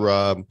got your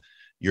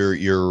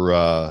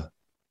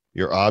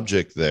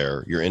object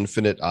there, your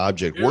infinite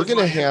object. Here's we're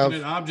gonna have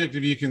infinite object,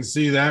 if you can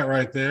see that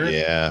right there.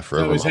 Yeah,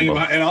 forever. So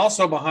and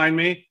also behind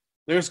me,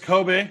 there's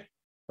Kobe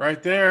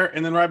right there,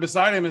 and then right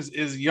beside him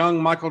is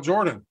young Michael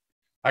Jordan.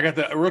 I got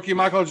the rookie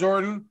Michael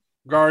Jordan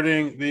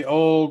guarding the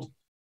old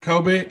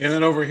Kobe, and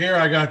then over here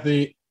I got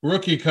the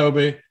rookie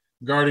Kobe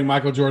guarding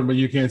Michael Jordan, but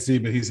you can't see,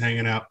 but he's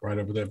hanging out right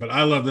over there. But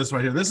I love this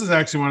right here. This is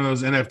actually one of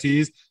those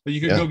NFTs that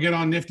you can go get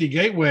on Nifty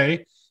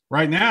Gateway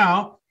right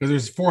now because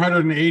there's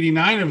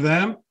 489 of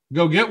them.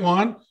 Go get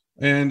one,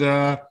 and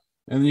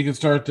you can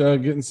start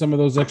getting some of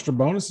those extra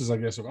bonuses, I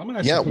guess. I'm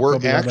gonna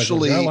we're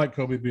actually. I like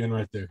Kobe being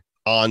right there.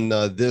 On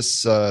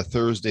this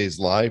Thursday's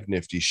live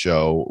Nifty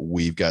show,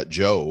 we've got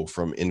Joe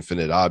from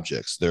Infinite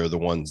Objects. They're the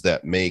ones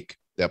that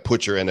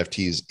put your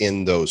NFTs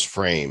in those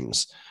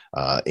frames.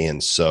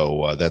 And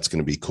so that's going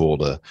to be cool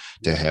to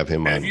have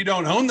him on. If you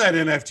don't own that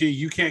NFT,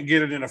 you can't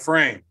get it in a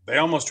frame. They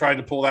almost tried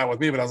to pull that with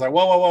me, but I was like,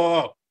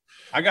 whoa.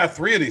 I got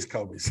 3 of these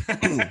Kobe's.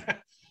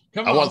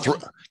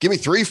 Give me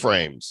 3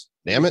 frames.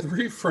 Damn it.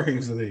 3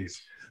 frames of these.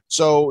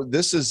 So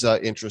this is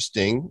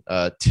interesting.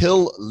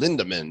 Till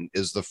Lindemann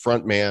is the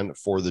front man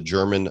for the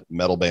German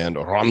metal band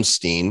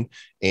Rammstein.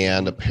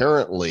 And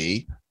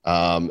apparently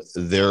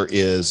there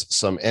is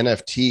some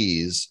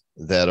NFTs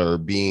that are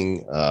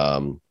being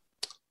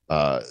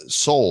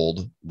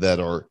sold that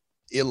are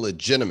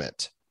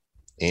illegitimate.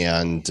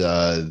 And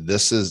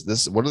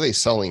this what are they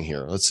selling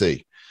here? Let's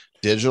see.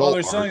 Digital. Well,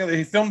 they're selling.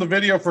 He filmed a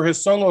video for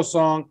his solo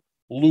song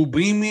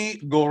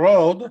Lubimy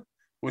Gorod,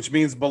 which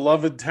means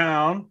beloved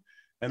town.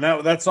 And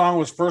that song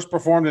was first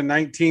performed in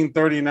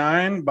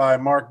 1939 by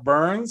Mark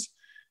Burns.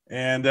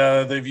 And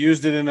they've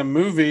used it in a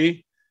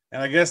movie.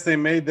 And I guess they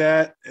made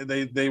that,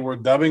 they were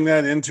dubbing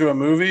that into a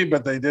movie,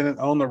 but they didn't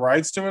own the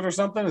rights to it or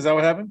something. Is that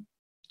what happened?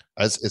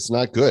 It's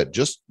not good.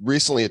 Just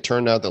recently, it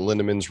turned out that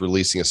Lindemann's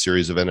releasing a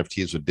series of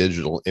NFTs with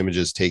digital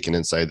images taken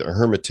inside the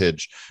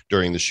Hermitage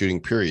during the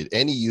shooting period.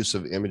 Any use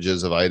of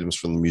images of items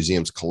from the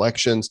museum's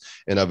collections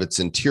and of its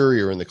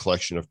interior in the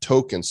collection of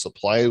tokens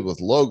supplied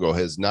with logo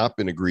has not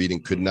been agreed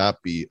and could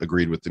not be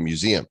agreed with the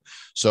museum.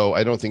 So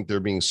I don't think they're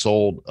being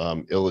sold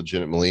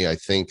illegitimately. I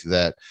think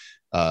that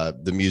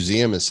the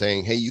museum is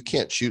saying, hey, you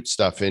can't shoot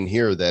stuff in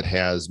here that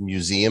has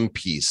museum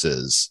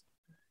pieces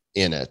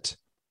in it.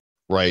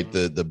 Right.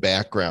 The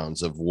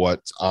backgrounds of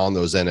what's on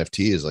those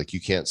NFTs, like you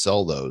can't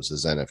sell those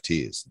as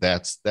NFTs.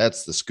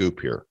 That's the scoop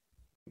here.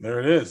 There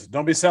it is.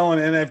 Don't be selling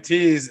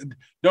NFTs.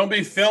 Don't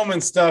be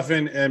filming stuff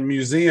in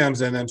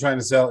museums and then trying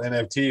to sell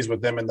NFTs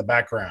with them in the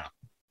background.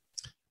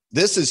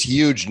 This is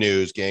huge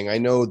news, gang. I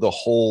know the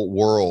whole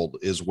world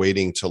is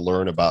waiting to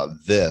learn about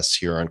this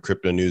here on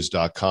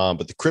cryptonews.com,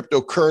 but the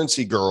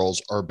cryptocurrency girls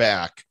are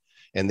back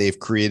and they've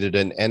created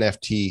an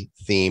NFT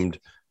themed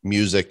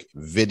music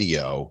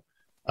video.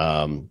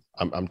 I'm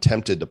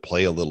tempted to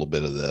play a little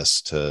bit of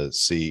this to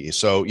see.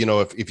 So,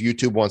 if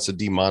YouTube wants to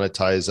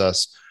demonetize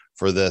us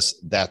for this,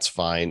 that's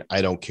fine.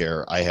 I don't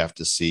care. I have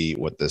to see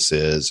what this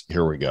is.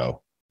 Here we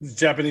go.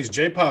 Japanese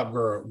J-pop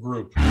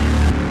group.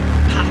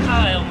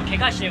 母を怪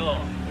我してを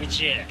う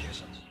ちへ。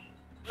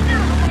おは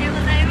よう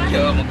ございます。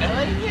今日も可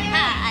愛いね。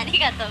あり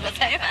がとうご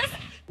ざいます。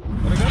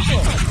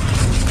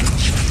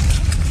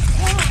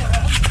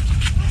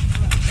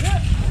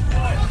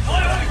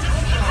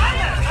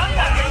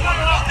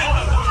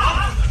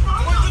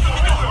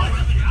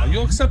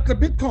You'll accept the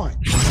Bitcoin.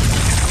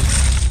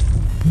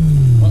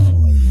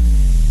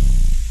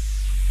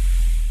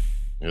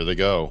 Here they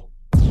go.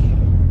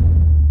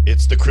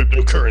 It's the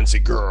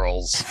cryptocurrency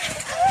girls.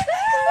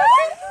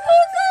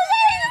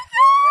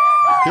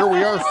 Here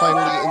we are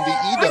finally in the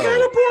Edo. I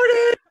got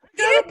aborted!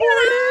 Got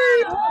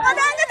aborted!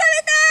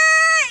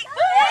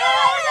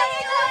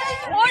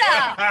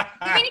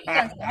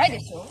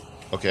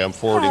 Okay, I'm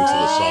forwarding to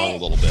the song a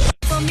little bit.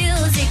 For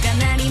music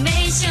and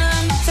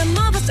animation, some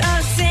of us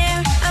are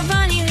there,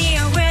 abundantly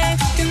aware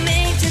to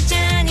make the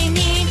journey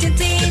need to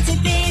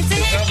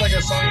It sounds like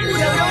a song you're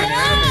hearing on an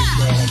anime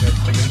show,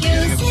 like a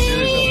beginning of a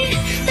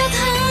series. the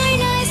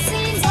highlight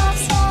scenes of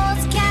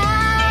sports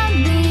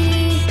can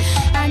be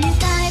any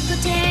type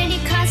of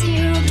telecast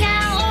you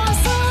can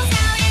also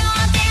tell your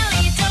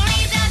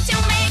territory that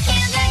you're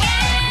making the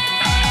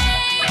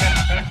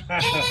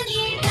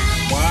game.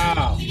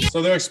 Wow.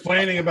 So they're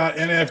explaining about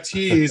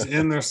NFTs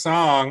in their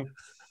song.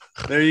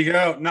 There you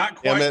go. Not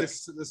quite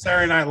the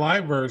Saturday Night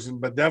Live version,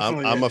 but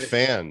definitely. I'm a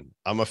fan.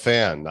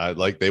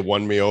 They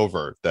won me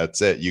over.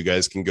 That's it. You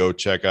guys can go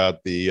check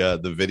out the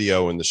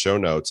video in the show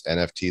notes.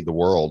 NFT the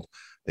World.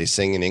 They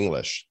sing in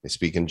English. They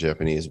speak in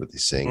Japanese, but they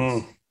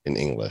sing in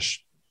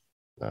English.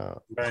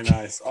 Very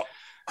nice.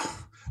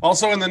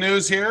 Also in the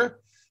news here,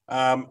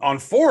 on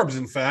Forbes,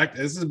 in fact,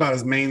 this is about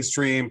as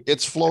mainstream.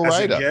 It's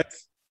Florida.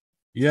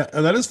 Yeah,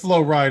 that is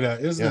Flowrida,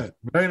 isn't it?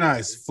 Very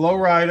nice.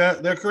 Flowrida.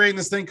 They're creating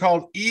this thing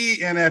called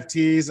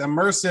ENFTs,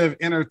 immersive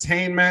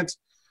entertainment.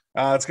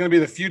 It's going to be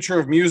the future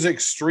of music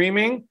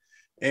streaming.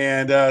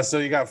 And so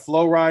you got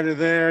Flowrida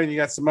there, and you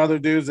got some other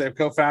dudes that have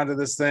co-founded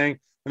this thing.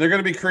 And they're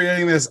going to be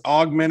creating this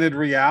augmented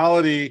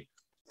reality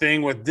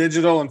thing with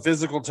digital and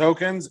physical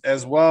tokens,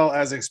 as well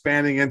as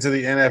expanding into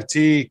the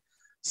NFT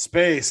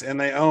space. And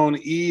they own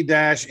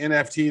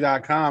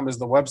e-nft.com is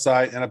the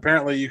website. And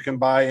apparently you can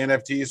buy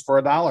NFTs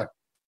for $1.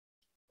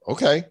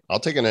 Okay,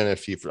 I'll take an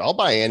NFT I'll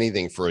buy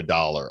anything for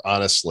 $1.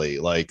 Honestly,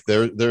 like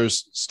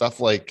there's stuff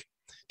like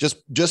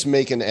just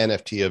make an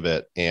NFT of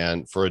it,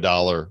 and for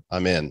 $1,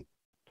 I'm in.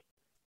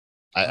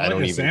 I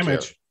don't even care.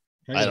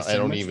 I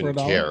don't even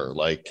care.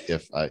 Like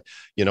if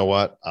you know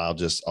what? I'll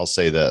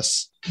say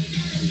this.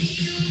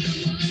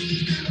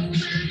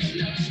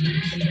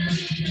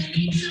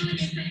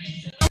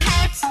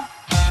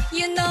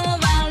 You know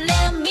what,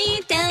 let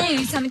me tell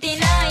you something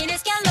like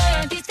this can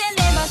loyalty stand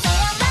never say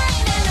I'm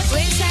lying and the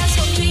sweet sense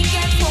of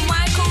weekend for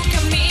my cool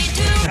can me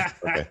too.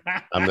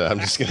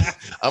 Okay.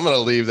 I'm gonna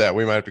leave that.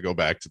 We might have to go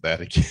back to that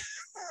again.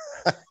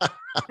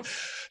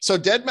 So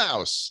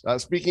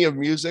deadmau5, speaking of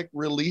music,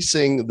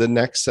 releasing the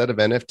next set of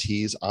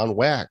NFTs on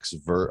Wax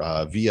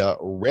via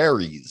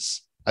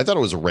Raries. I thought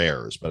it was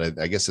Rares, but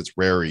I guess it's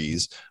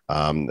Raries,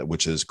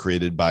 which is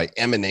created by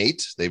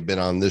Emanate. They've been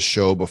on this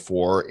show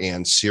before,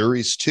 and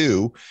Series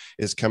 2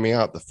 is coming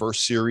out. The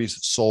first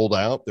series sold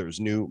out. There's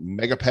new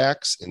mega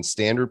packs and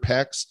standard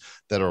packs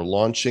that are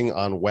launching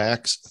on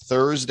Wax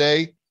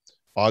Thursday,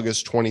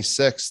 August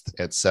 26th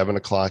at 7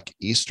 o'clock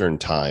Eastern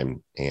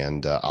time.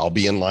 And I'll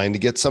be in line to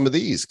get some of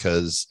these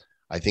because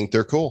I think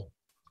they're cool.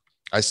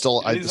 I'm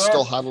still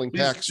hodling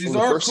packs. These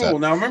are cool. Set.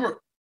 Now,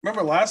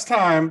 remember last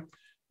time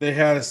they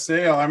had a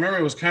sale. I remember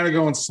it was kind of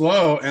going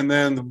slow, and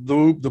then the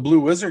Blue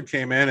Wizard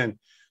came in and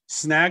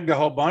snagged a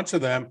whole bunch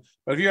of them.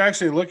 But if you're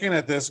actually looking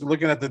at this,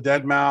 looking at the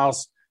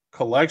deadmau5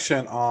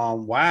 collection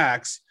on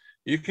Wax,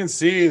 you can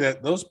see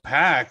that those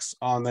packs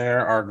on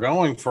there are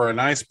going for a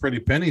nice, pretty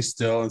penny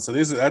still. And so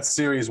that's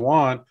Series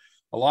 1.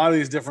 A lot of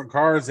these different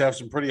cards have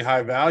some pretty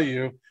high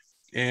value.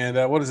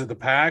 And what is it? The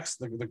packs,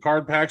 the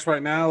card packs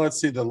right now. Let's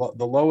see the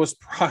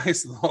lowest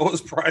price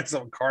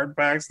of card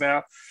packs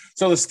now.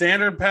 So the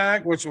standard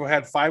pack, which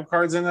had 5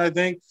 cards in it, I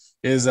think,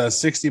 is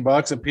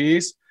 $60 a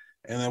piece.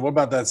 And then what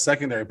about that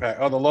secondary pack?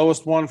 Oh, the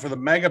lowest one for the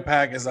mega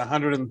pack is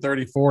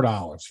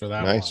 $134 for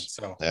that one.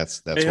 So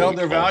that's they held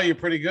their value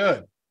pretty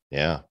good.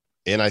 Yeah,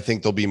 and I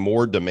think there'll be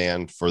more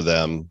demand for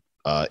them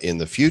in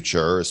the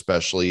future,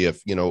 especially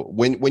if,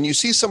 when you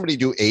see somebody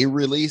do a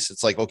release,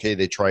 it's like, okay,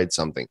 they tried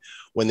something.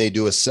 When they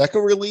do a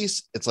second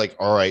release, it's like,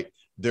 all right,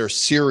 they're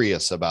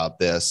serious about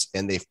this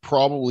and they've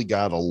probably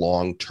got a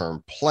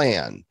long-term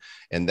plan.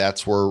 And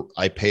that's where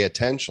I pay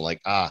attention.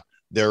 Like,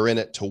 they're in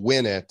it to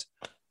win it.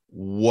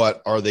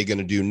 What are they going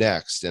to do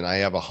next? And I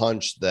have a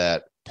hunch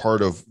that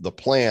part of the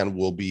plan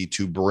will be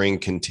to bring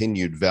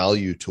continued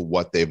value to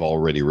what they've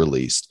already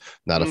released.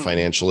 Not a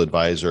financial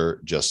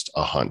advisor, just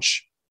a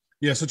hunch.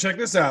 Yeah, so check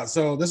this out.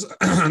 So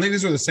I think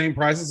these are the same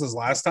prices as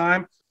last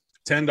time.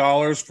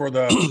 $10 for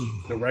the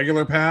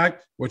regular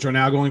pack, which are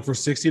now going for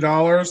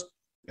 $60.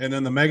 And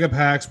then the mega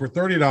packs were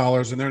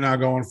 $30, and they're now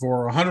going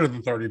for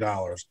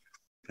 $130.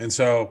 And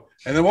so,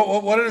 and then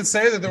what did it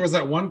say that there was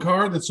that one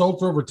card that sold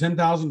for over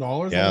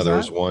 $10,000? Yeah, there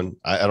was one.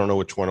 I don't know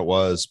which one it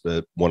was,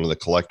 but one of the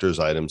collector's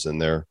items in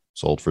there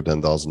sold for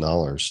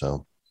 $10,000.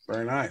 So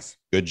very nice.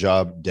 Good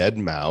job, Dead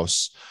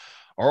Mouse.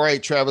 All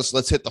right, Travis,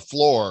 let's hit the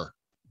floor.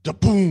 Da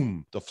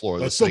boom, the floor.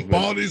 Let the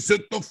bodies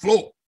hit the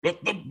floor.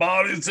 Let the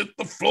bodies hit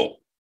the floor.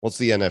 What's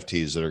the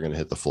NFTs that are going to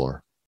hit the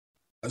floor?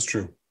 That's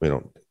true. We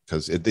don't,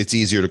 because it's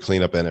easier to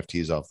clean up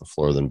NFTs off the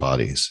floor than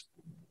bodies.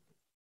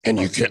 And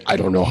you can't, I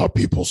don't know how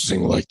people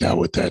sing like that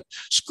with that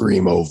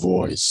screamo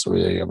voice.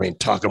 I mean,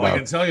 talk about. I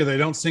can tell you, they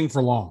don't sing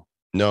for long.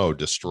 No,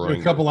 destroying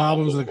a couple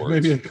albums,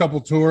 maybe a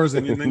couple tours,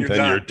 and then you're then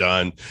done. You're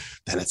done.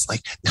 Then it's like,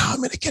 now I'm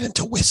going to get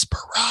into whisper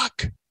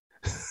rock.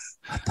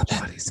 Let the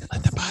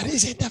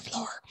bodies hit the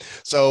floor.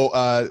 So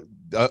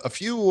a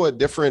few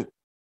different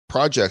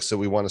projects that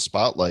we want to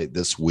spotlight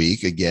this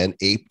week, again,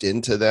 aped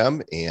into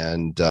them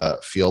and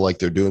feel like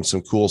they're doing some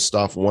cool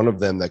stuff. One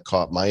of them that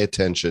caught my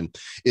attention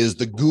is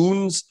the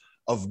Goons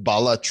of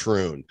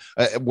Balatroon.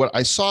 When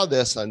I saw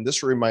this, and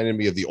this reminded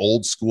me of the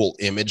old school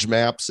image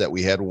maps that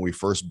we had when we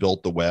first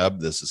built the web.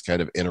 This is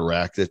kind of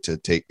interactive to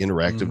take you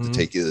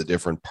to the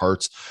different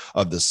parts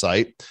of the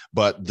site.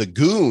 But the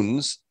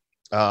Goons,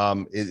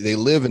 they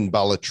live in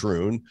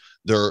Balatroon.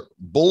 They're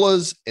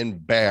bullas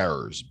and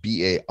bears,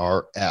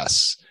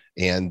 BARS.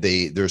 And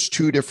there's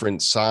two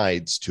different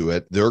sides to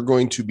it. They're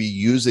going to be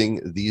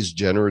using these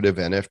generative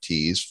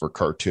NFTs for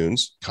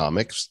cartoons,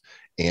 comics,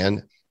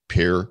 and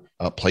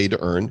play to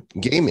earn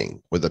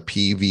gaming with a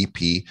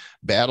PvP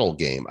battle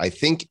game. I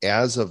think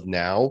as of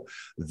now,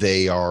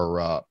 they are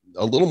a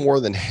little more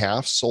than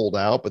half sold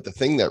out. But the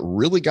thing that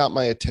really got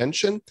my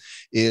attention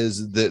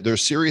is that they're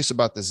serious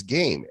about this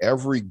game.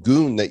 Every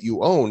goon that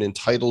you own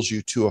entitles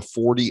you to a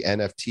 40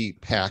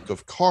 NFT pack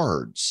of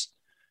cards.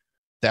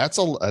 That's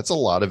a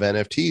lot of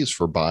NFTs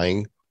for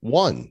buying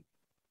one.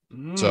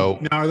 So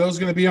now, are those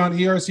going to be on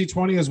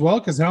ERC20 as well?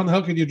 Because how in the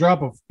hell could you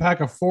drop a pack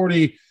of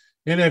 40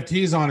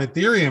 NFTs on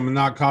Ethereum and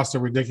not cost a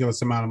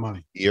ridiculous amount of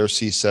money?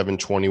 ERC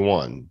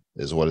 721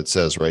 is what it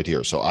says right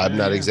here. So I'm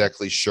not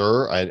exactly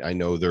sure. I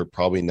know they're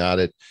probably not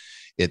at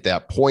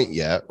that point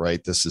yet,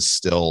 right? This is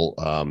still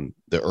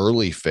the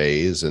early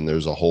phase, and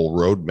there's a whole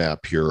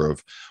roadmap here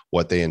of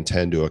what they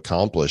intend to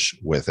accomplish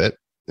with it.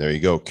 There you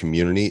go.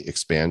 Community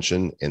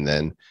expansion and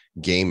then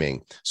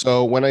gaming.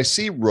 So when I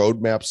see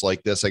roadmaps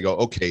like this, I go,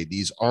 okay,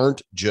 these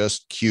aren't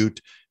just cute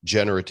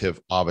generative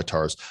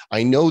avatars.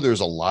 I know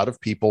there's a lot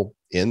of people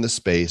in the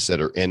space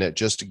that are in it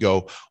just to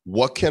go,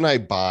 what can I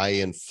buy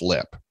and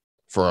flip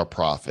for a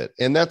profit?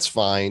 And that's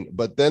fine.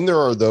 But then there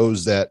are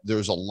those that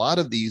there's a lot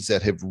of these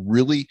that have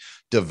really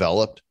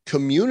developed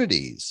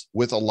communities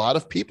with a lot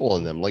of people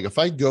in them. Like if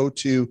I go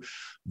to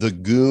the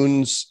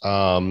Goons,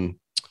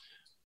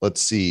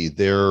 let's see,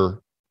 their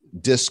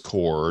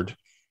Discord,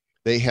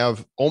 they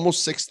have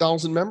almost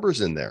 6,000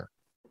 members in there.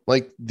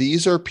 Like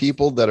these are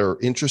people that are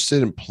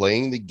interested in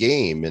playing the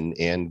game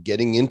and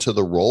getting into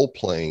the role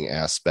playing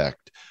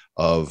aspect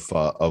of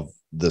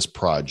this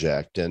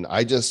project. And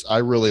I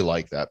really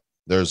like that.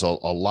 There's a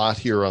lot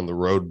here on the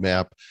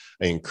roadmap.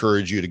 I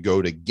encourage you to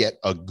go to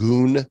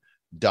getagoon.com.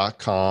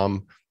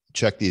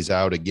 Check these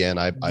out again.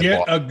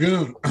 Get a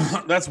goon.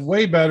 That's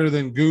way better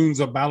than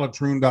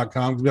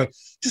goonsofbalatroon.com. Like,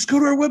 just go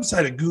to our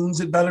website at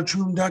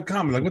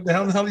goons@balatroon.com. Like, what the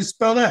hell do you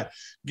spell that?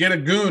 Get a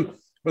goon.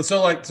 But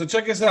so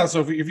check this out. So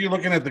if you're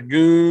looking at the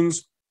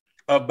Goons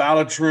of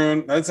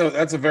Balatroon,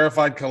 that's a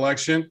verified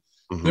collection.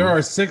 Mm-hmm. There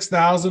are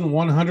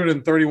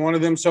 6,131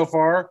 of them so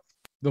far.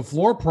 The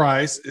floor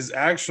price is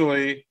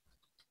actually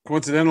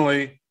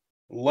coincidentally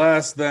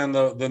less than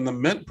the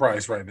mint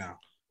price right now.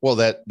 Well,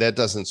 that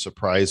doesn't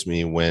surprise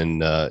me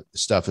when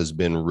stuff has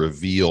been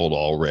revealed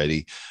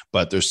already,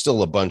 but there's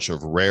still a bunch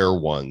of rare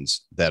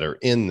ones that are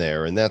in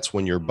there. And that's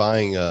when you're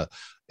buying a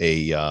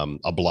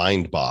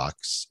blind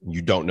box,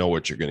 you don't know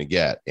what you're going to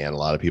get. And a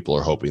lot of people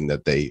are hoping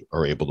that they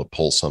are able to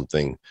pull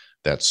something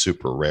that's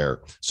super rare.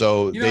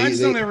 So I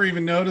just don't ever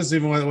even notice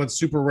even what's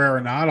super rare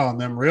or not on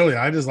them. Really.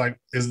 I just like,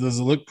 does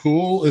it look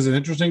cool? Is it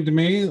interesting to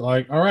me?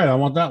 Like, all right, I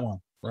want that one.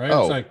 Right.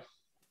 Oh. It's like,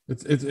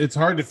 it's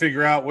hard to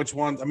figure out which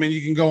ones. I mean, you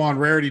can go on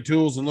Rarity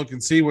Tools and look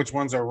and see which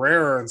ones are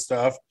rarer and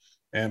stuff.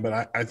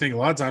 But I think a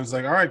lot of times it's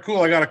like, all right,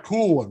 cool. I got a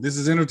cool one. This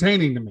is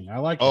entertaining to me. I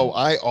like it.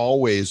 I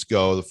always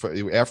go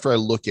after I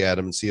look at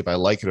them and see if I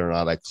like it or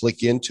not. I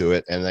click into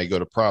it and I go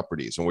to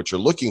properties. And what you're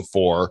looking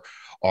for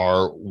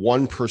are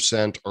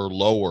 1% or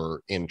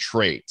lower in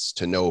traits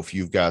to know if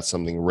you've got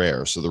something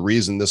rare. So the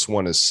reason this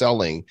one is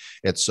selling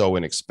it so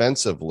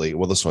inexpensively,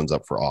 well, this one's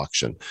up for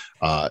auction,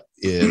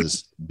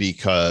 is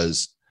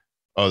because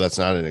that's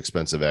not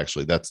inexpensive.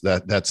 Actually, that's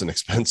an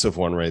expensive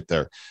one right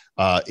there.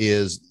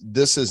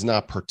 This is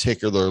not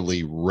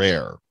particularly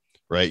rare,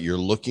 right? You're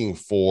looking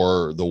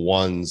for the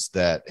ones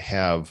that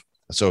have.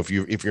 So if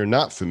you're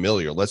not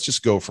familiar, let's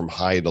just go from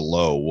high to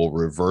low. We'll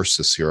reverse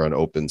this here on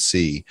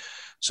OpenSea,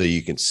 so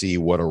you can see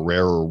what a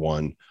rarer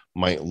one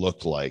might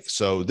look like.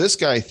 So this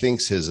guy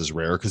thinks his is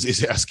rare because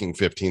he's asking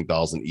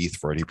 15,000 ETH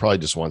for it. He probably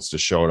just wants to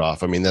show it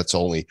off. I mean, that's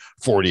only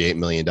 $48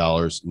 million.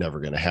 Never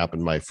going to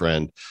happen, my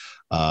friend.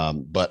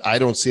 But I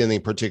don't see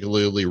anything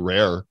particularly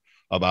rare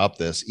about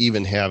this.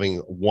 Even having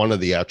one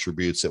of the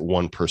attributes at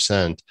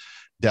 1%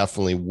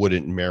 definitely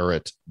wouldn't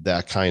merit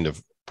that kind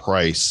of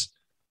price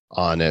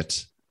on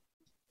it.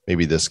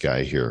 Maybe this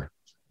guy here.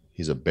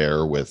 He's a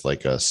bear with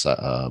like a,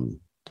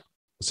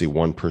 let's see,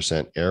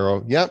 1%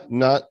 arrow. Yep.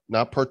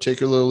 Not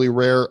particularly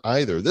rare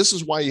either. This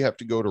is why you have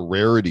to go to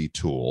Rarity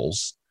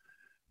Tools,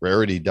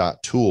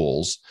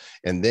 rarity.tools.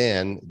 And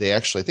then they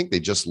actually, I think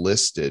they just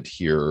listed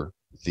here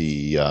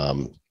the,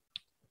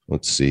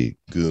 let's see,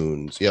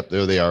 Goons. Yep.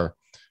 There they are.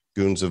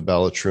 Goons of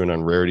Bellatrune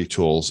on Rarity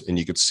Tools. And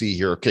you could see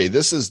here, okay,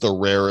 this is the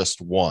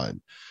rarest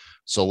one.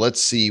 So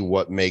let's see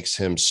what makes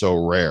him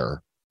so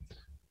rare.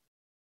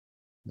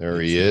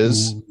 There he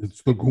is.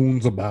 It's the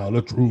Goons of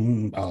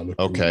Bellatrune.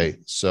 Okay.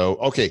 So,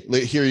 okay,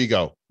 here you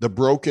go. The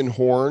broken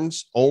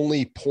horns,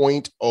 only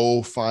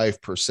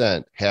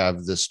 0.05%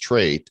 have this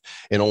trait,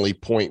 and only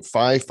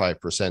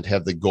 0.55%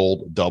 have the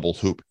gold double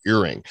hoop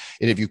earring.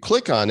 And if you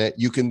click on it,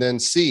 you can then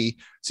see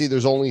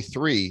there's only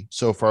 3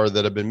 so far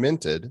that have been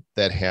minted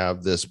that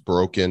have this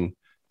broken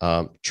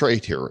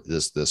trait here,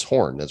 this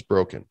horn that's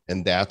broken.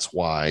 And that's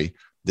why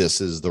this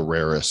is the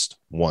rarest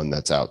one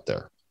that's out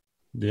there.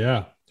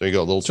 Yeah. There you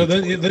go. So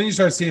then you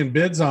start seeing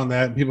bids on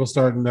that, and people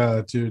starting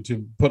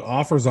to put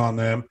offers on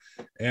them,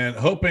 and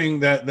hoping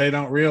that they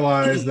don't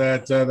realize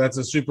that that's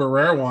a super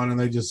rare one, and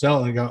they just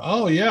sell it and go,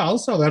 "Oh yeah, I'll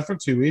sell that for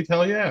 2 ETH.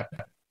 Hell yeah!"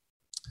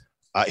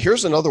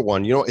 Here's another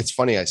one. You know, it's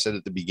funny. I said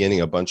at the beginning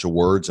a bunch of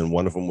words, and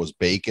one of them was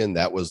bacon.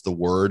 That was the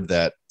word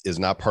that is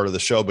not part of the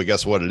show, but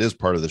guess what? It is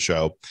part of the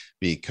show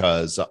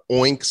because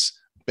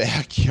Oink's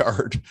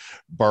Backyard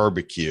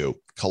Barbecue.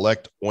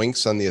 Collect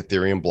Oinks on the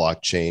Ethereum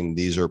blockchain.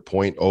 These are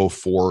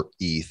 0.04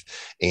 ETH.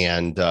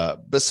 And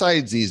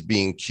besides these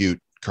being cute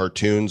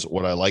cartoons,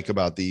 what I like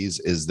about these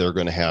is they're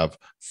going to have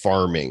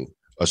farming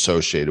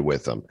associated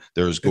with them.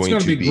 There's going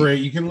to be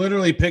great. You can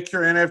literally pick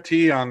your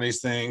NFT on these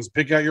things,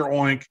 pick out your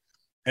Oink,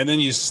 and then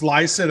you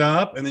slice it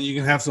up, and then you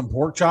can have some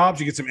pork chops.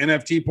 You get some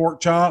NFT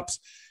pork chops.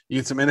 You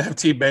get some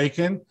NFT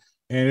bacon.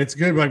 And it's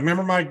good. Like,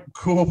 remember my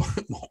cool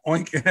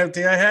Oink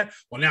NFT I had?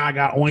 Well, now I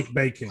got Oink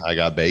bacon. I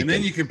got bacon. And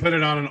then you can put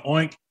it on an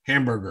Oink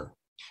hamburger.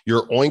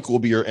 Your Oink will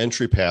be your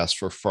entry pass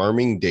for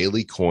farming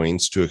daily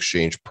coins to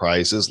exchange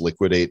prizes,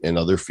 liquidate, and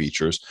other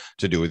features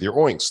to do with your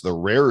Oinks. The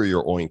rarer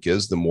your Oink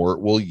is, the more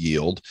it will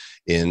yield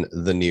in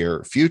the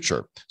near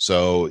future.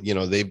 So, you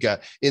know, they've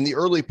got in the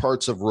early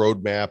parts of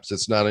roadmaps,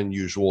 it's not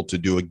unusual to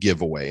do a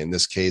giveaway. In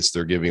this case,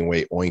 they're giving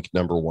away Oink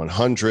number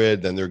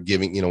 100. Then they're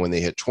giving, you know, when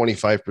they hit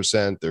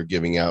 25%, they're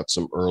giving out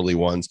some early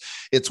ones.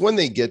 It's when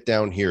they get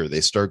down here,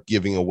 they start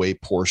giving away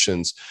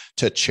portions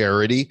to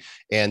charity,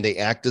 and they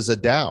act as a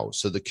DAO.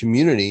 So the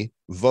community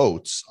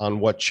votes on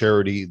what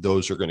charity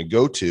those are going to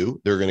go to.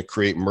 They're going to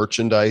create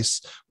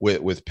merchandise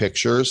with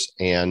pictures,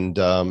 and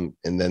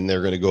then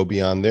they're going to go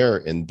beyond there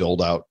and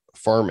build out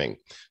farming.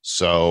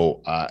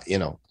 So you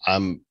know,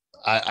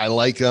 I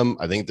like them.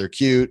 I think they're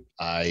cute.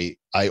 I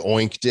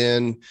oinked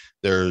in.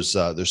 There's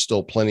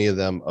still plenty of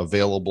them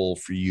available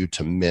for you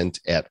to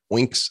mint at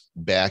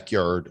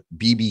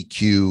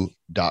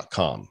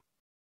oinksbackyardbbq.com.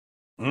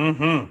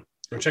 Go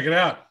check it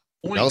out.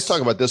 Oinks. Now let's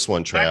talk about this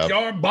one, Trav.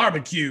 Backyard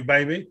barbecue,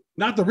 baby.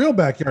 Not the real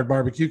backyard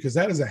barbecue, because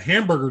that is a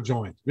hamburger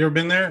joint. You ever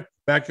been there?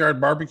 Backyard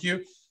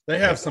barbecue. They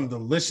have some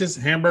delicious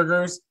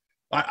hamburgers.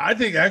 I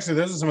think actually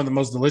those are some of the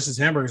most delicious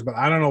hamburgers, but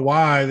I don't know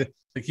why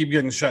they keep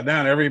getting shut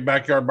down. Every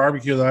backyard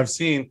barbecue that I've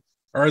seen,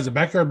 or is it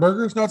backyard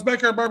burgers? No, it's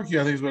backyard barbecue,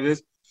 I think is what it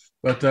is.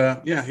 But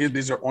yeah,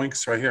 these are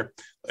Oinks right here.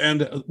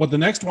 And what the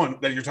next one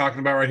that you're talking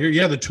about right here,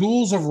 yeah, the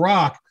Tools of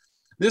Rock.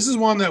 This is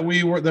one that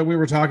we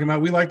were talking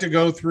about. We like to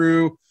go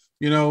through,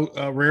 you know,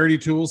 Rarity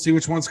Tools, see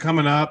which one's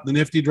coming up, the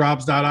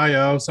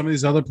NiftyDrops.io, some of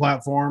these other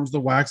platforms,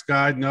 the Wax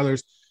Guide and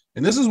others.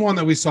 And this is one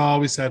that we saw.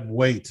 We said,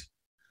 wait,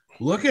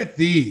 look at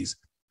these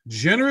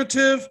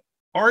generative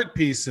art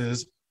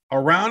pieces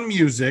around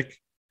music,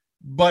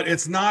 but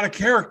it's not a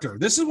character.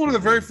 This is one of the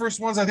very first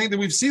ones I think that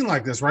we've seen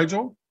like this, right,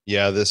 Joel?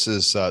 Yeah, this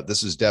is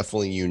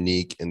definitely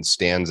unique and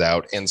stands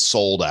out and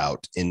sold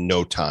out in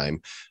no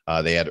time.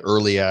 They had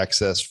early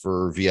access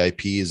for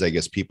VIPs, I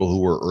guess people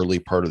who were early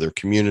part of their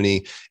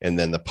community, and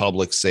then the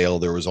public sale,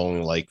 there was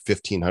only like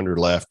 1,500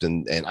 left,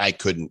 and I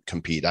couldn't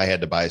compete. I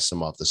had to buy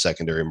some off the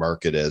secondary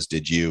market, as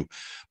did you.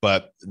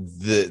 But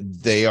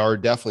they are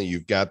definitely,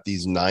 you've got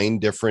these 9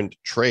 different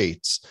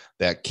traits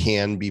that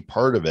can be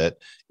part of it.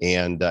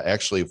 And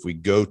actually, if we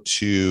go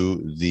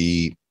to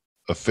the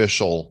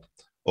official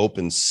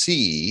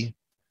OpenSea,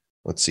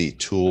 let's see,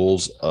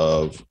 Tools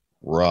of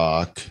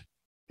Rock.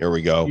 Here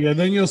we go. Yeah,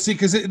 then you'll see,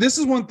 because this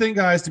is one thing,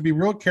 guys, to be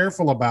real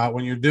careful about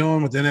when you're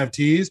dealing with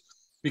NFTs,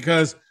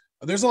 because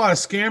there's a lot of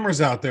scammers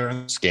out there.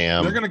 And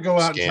they're going to go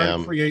out and try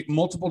to create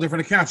multiple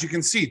different accounts. You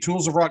can see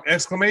Tools of Rock !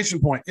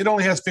 It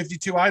only has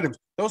 52 items.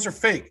 Those are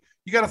fake.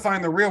 You got to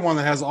find the real one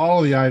that has all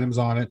of the items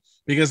on it,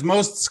 because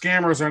most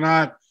scammers are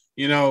not,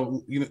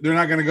 they're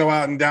not going to go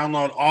out and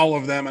download all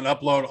of them and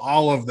upload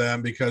all of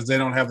them because they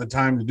don't have the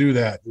time to do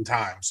that in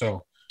time.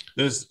 So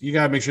you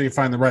got to make sure you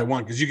find the right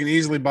one, because you can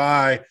easily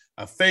buy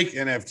a fake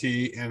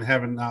NFT and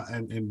have it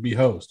and be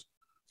host.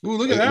 Ooh,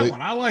 look at that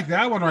one. I like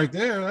that one right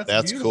there.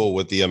 That's cool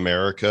with the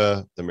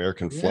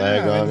American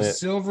flag on it.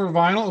 Silver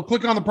vinyl.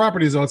 Click on the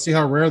properties though. Let's see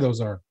how rare those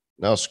are.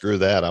 No, screw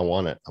that. I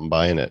want it. I'm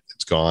buying it.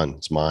 It's gone.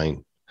 It's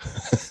mine.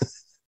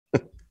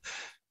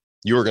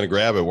 You were going to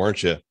grab it,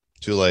 weren't you?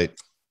 Too late.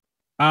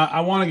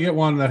 I want to get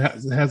one that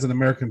has an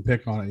American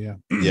pick on it. Yeah.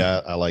 Yeah,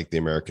 I like the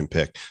American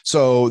pick.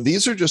 So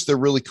these are they're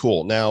really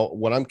cool. Now,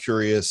 what I'm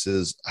curious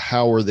is,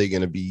 how are they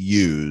going to be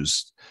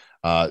used?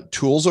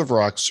 Tools of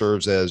Rock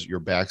serves as your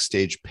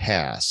backstage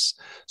pass.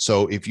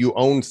 So if you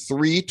own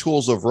 3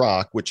 Tools of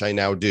Rock, which I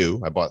now do,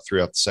 I bought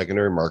 3 off the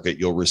secondary market,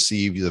 you'll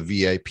receive the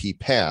VIP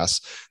pass.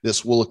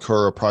 This will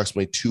occur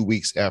approximately 2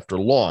 weeks after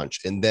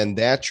launch. And then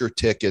that's your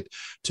ticket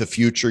to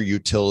future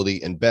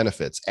utility and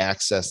benefits.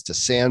 Access to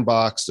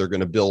Sandbox. They're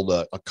going to build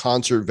a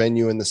concert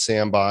venue in the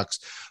Sandbox.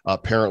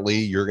 Apparently,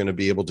 you're going to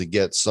be able to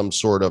get some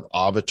sort of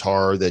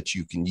avatar that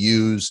you can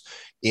use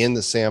in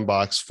the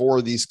Sandbox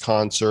for these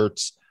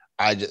concerts.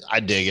 I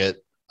dig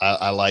it.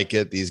 I like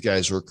it. These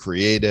guys were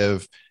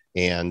creative,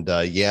 and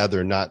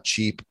they're not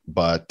cheap,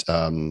 but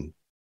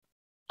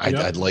I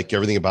like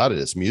everything about it.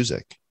 It's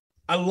music.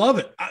 I love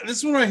it.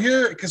 This one right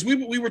here, because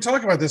we were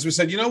talking about this. We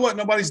said, you know what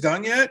nobody's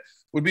done yet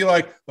would be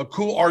like a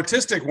cool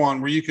artistic one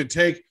where you could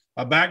take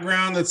a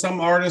background that some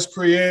artist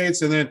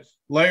creates and then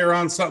layer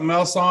on something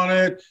else on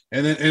it.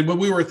 But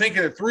we were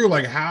thinking it through,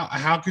 like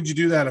how could you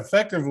do that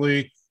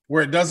effectively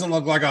where it doesn't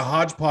look like a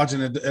hodgepodge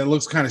and it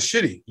looks kind of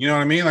shitty. You know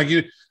what I mean?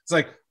 It's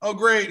like, oh,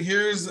 great.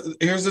 Here's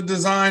a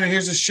design and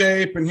here's a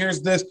shape and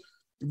here's this.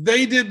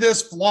 They did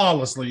this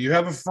flawlessly. You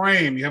have a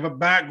frame, you have a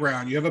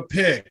background, you have a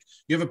pick,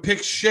 you have a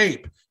pick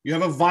shape, you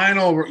have a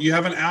vinyl, you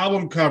have an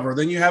album cover.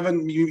 Then you have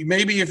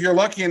maybe if you're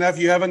lucky enough,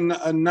 you have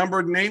a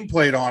numbered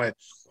nameplate on it.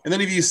 And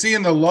then if you see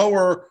in the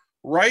lower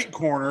right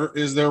corner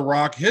is their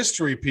rock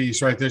history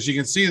piece right there. So you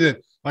can see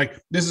that like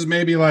this is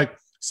maybe like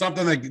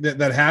something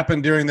that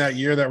happened during that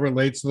year that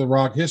relates to the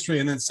rock history.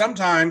 And then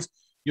sometimes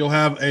you'll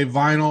have a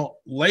vinyl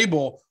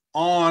label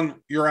on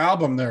your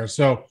album there.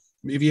 So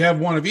if you have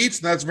one of each,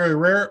 that's very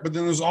rare. But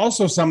then there's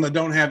also some that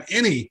don't have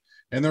any,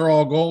 and they're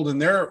all gold,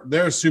 and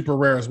they're super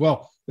rare as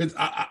well.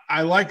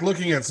 I like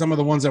looking at some of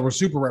the ones that were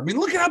super rare. I mean,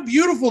 look at how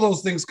beautiful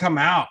those things come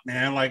out,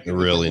 man. Like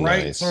really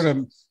nice.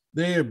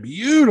 They are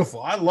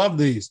beautiful. I love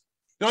these.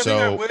 The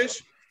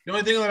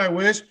only thing that I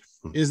wish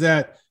is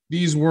that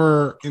these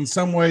were, in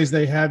some ways,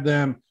 they had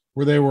them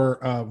where they were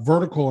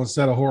vertical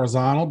instead of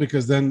horizontal,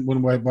 because then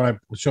when I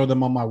showed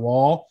them on my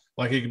wall,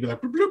 like it could be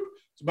like, bloop, bloop.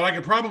 But I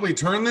could probably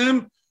turn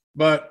them,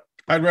 but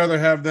I'd rather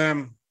have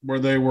them where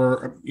they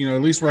were,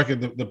 at least where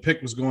the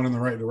pick was going in the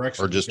right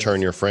direction. Or just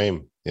turn your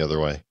frame the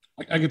other way.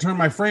 I could turn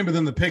my frame, but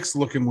then the pick's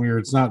looking weird.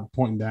 It's not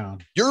pointing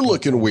down. You're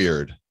looking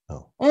weird.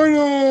 Oh, I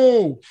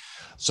know.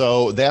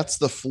 So that's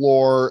the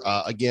floor.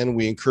 Again,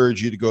 we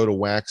encourage you to go to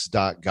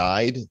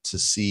wax.guide to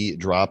see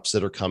drops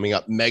that are coming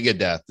up.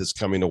 Megadeth is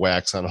coming to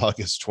Wax on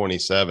August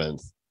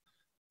 27th.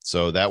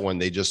 So that one,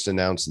 they just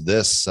announced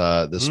this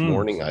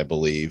morning, I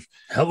believe.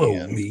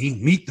 Hello, me.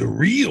 Meet the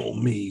real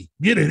me.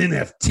 Get an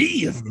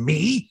NFT of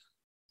me.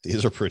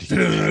 These are pretty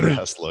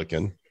badass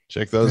looking.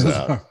 Check those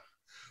out.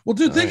 Well,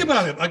 dude, think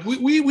about it. Like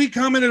we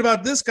commented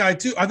about this guy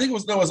too. I think it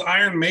was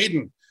Iron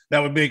Maiden that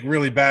would make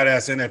really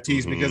badass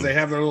NFTs because they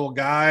have their little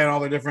guy and all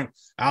their different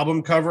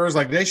album covers.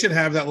 Like they should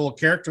have that little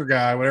character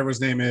guy, whatever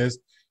his name is,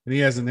 and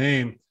he has a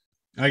name.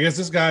 I guess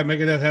this guy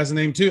Megadeth has a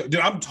name too.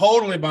 Dude, I'm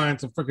totally buying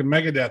some freaking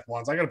Megadeth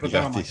ones. I got to put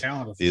that on my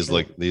calendar. These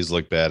look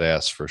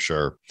badass for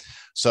sure.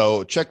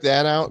 So check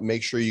that out.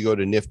 Make sure you go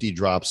to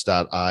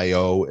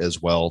NiftyDrops.io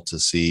as well to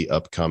see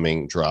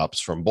upcoming drops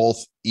from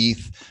both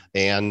ETH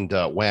and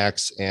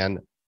Wax and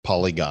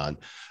Polygon.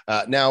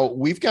 Now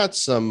we've got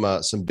some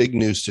big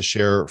news to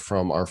share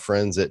from our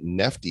friends at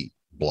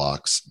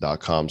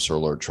NeftyBlocks.com, Sir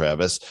Lord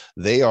Travis.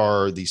 They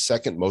are the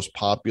second most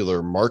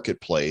popular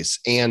marketplace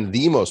and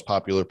the most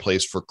popular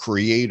place for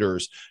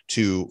creators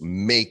to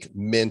make,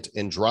 mint,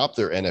 and drop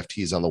their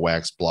NFTs on the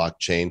Wax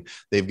blockchain.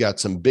 They've got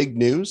some big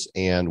news,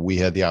 and we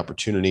had the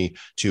opportunity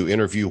to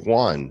interview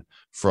Juan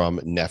from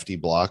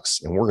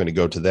NeftyBlocks, and we're going to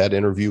go to that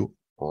interview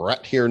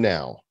right here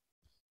now.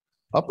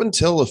 Up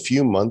until a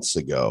few months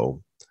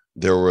ago,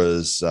 there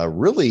was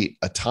really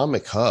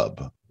Atomic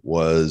Hub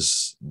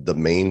was the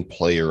main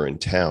player in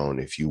town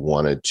if you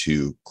wanted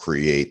to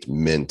create,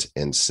 mint,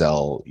 and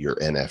sell your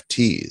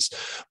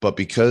NFTs. But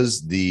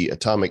because the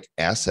Atomic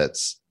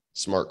Assets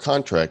smart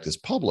contract is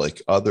public,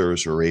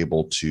 others are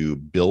able to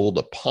build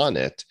upon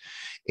it.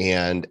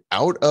 And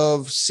out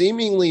of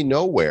seemingly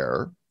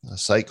nowhere, a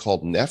site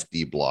called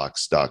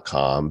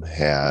NeftyBlocks.com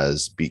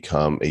has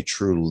become a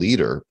true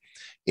leader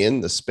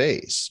in the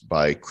space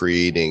by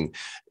creating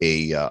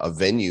a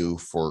venue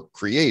for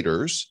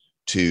creators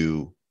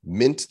to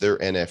mint their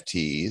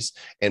NFTs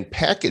and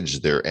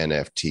package their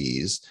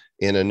NFTs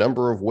in a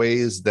number of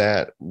ways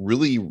that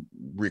really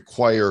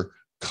require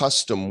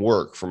custom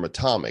work from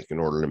Atomic in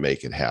order to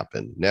make it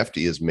happen.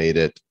 Nefty has made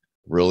it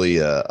really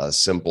a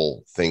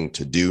simple thing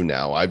to do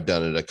now. I've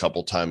done it a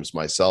couple times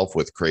myself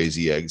with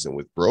Crazy Eggs and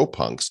with Bro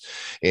Punks.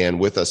 And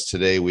with us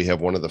today, we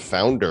have one of the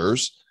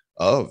founders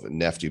of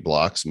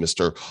NeftyBlocks,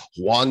 Mr.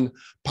 Juan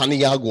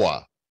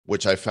Paniagua,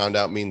 which I found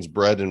out means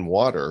bread and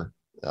water.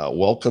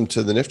 Welcome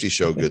to the Nifty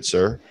Show, good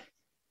sir.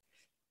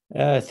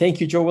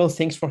 Thank you, Joel.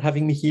 Thanks for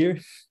having me here.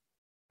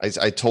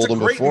 I told him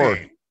before.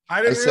 Name.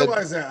 I didn't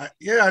realize that.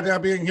 Yeah, now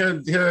being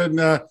here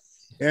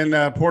in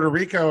Puerto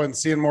Rico and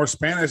seeing more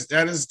Spanish,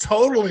 that is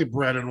totally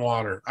bread and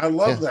water. I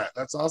love that.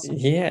 That's awesome.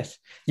 Yes.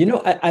 You know,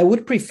 I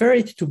would prefer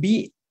it to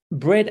be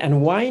bread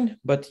and wine,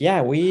 but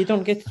yeah, we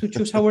don't get to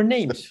choose our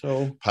names.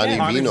 So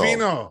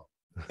Panivino.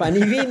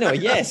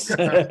 Panivino, yes.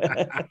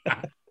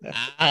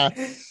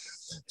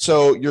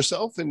 So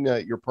yourself and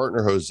your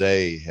partner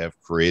Jose have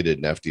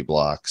created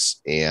NeftyBlocks,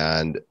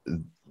 and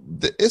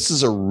this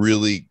is a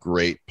really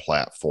great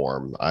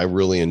platform. I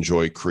really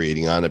enjoy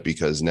creating on it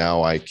because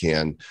now I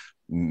can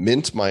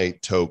mint my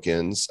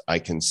tokens, I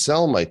can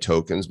sell my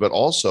tokens, but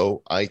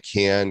also I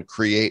can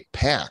create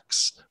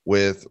packs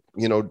with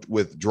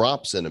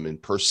drops in them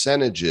and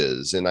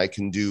percentages, and I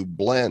can do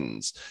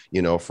blends,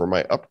 for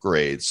my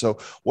upgrades. So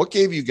what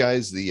gave you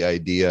guys the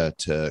idea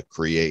to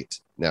create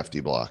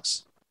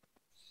NeftyBlocks?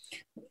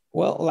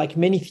 Well, like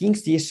many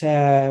things, this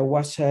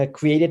was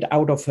created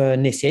out of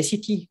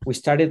necessity. We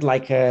started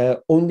like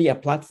only a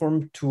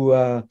platform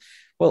to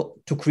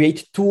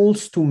create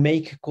tools to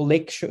make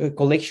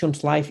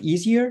collections life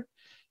easier,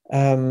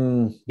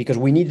 because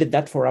we needed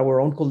that for our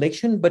own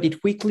collection. But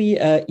it quickly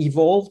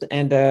evolved,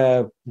 and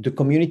the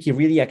community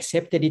really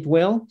accepted it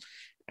well,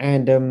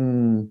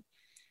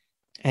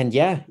 and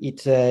yeah,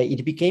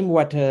 it became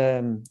what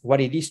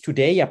it is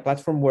today, a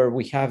platform where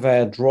we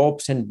have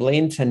drops and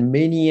blends and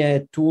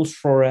many tools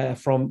for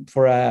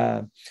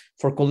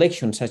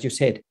collections, as you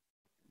said.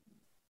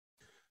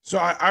 So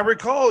I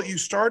recall you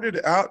started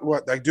out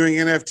doing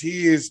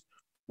NFTs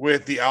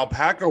with the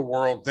alpaca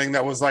world thing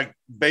that was like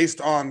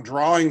based on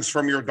drawings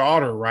from your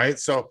daughter, right?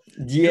 So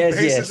yes, you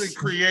basically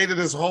created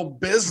this whole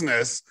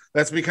business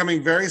that's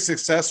becoming very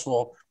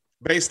successful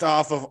based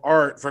off of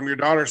art from your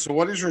daughter. So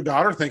what does your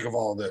daughter think of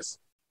all of this?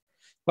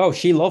 Oh,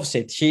 she loves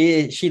it.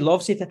 She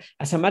loves it.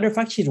 As a matter of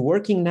fact, she's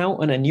working now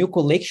on a new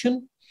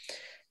collection.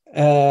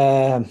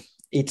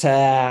 It's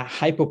a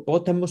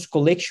hippopotamus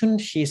collection.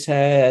 She's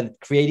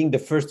creating the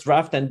first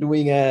draft and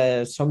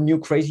doing some new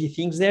crazy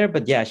things there.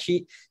 But yeah,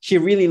 she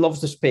really loves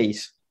the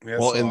space.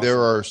 Well, and awesome.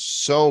 There are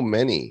so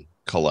many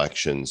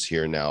collections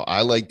here now.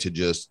 I like to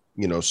just,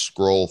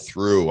 scroll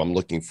through. I'm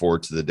looking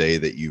forward to the day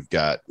that you've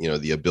got,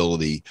 the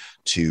ability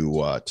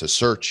to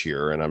search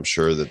here. And I'm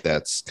sure that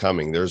that's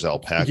coming. There's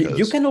alpacas.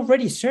 You can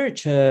already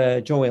search,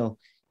 Joel.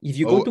 If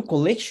you go to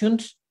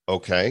collections.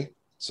 Okay.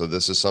 So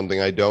this is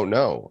something I don't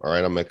know. All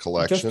right. I'm at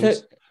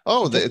collections.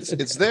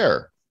 It's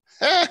there.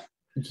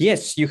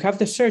 Yes, you have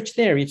the search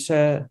there. It's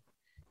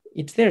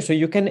there. So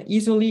you can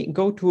easily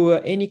go to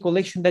any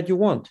collection that you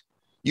want.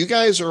 You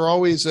guys are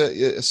always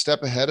a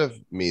step ahead of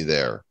me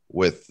there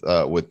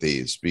with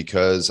these,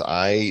 because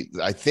I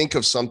think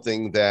of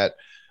something that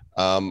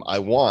I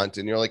want,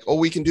 and you're like, oh,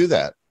 we can do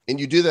that. And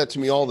you do that to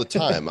me all the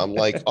time. I'm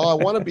like, oh, I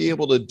want to be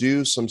able to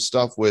do some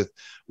stuff with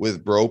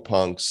Bro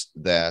Punks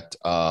that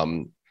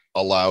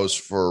allows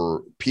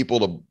for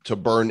people to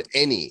burn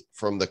any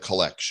from the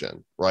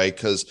collection, right?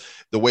 Because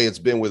the way it's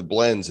been with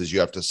blends is you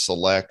have to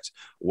select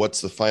what's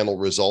the final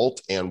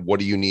result and what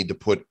do you need to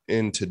put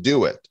in to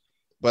do it.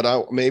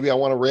 But maybe I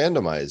want to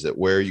randomize it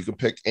where you can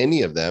pick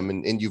any of them,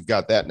 and you've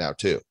got that now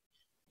too.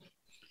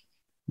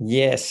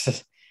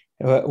 Yes,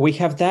 we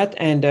have that,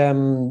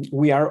 and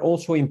we are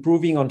also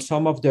improving on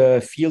some of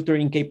the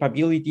filtering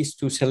capabilities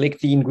to select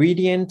the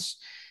ingredients.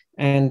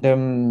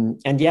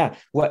 And yeah,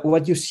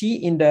 what you see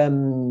in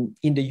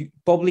the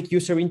public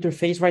user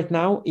interface right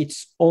now,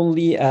 it's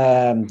only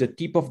the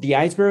tip of the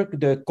iceberg.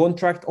 The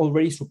contract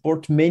already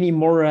supports many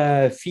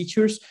more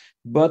features,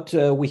 but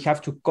we have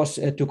to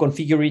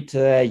configure it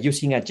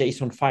using a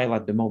JSON file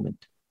at the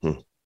moment.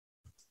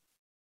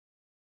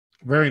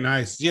 Very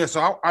nice. Yeah,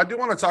 so I do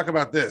want to talk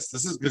about this.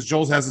 This is because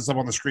Joel has this up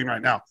on the screen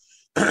right now.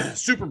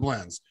 Super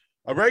blends.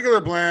 A regular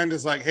blend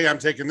is like, hey, I'm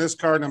taking this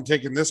card and I'm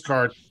taking this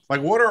card.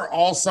 Like, what are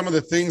all some of the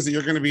things that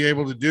you're going to be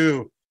able to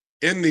do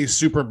in these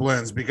super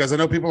blends? Because I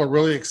know people are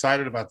really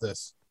excited about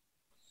this.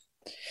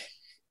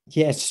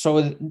 Yes.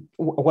 So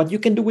what you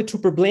can do with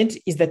super blends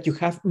is that you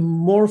have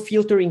more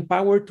filtering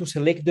power to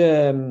select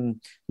the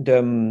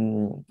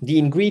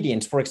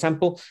ingredients. For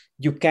example,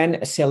 you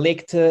can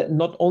select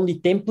not only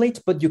templates,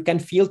 but you can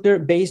filter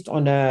based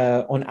on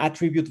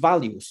attribute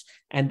values,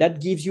 and that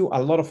gives you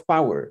a lot of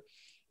power.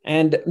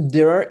 And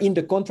in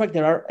the contract,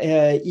 there are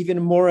even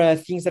more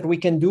things that we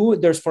can do.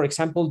 There's, for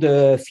example,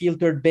 the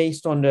filter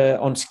based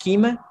on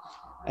schema.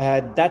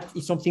 That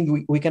is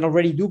something we can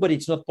already do, but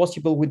it's not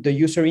possible with the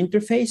user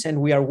interface, and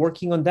we are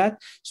working on that.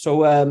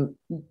 So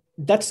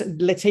that's,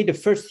 let's say, the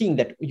first thing,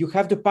 that you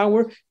have the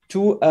power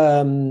to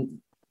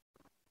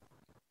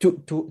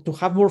to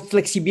have more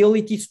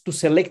flexibilities to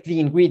select the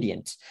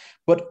ingredients.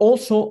 But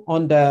also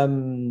on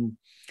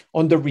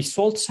the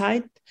result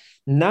side,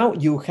 now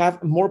you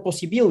have more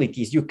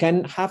possibilities. You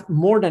can have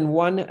more than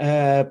one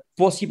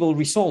possible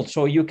result.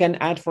 So you can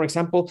add, for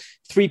example,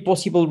 3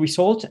 possible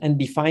results and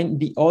define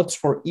the odds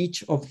for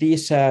each of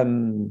these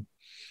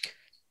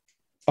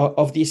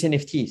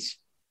NFTs.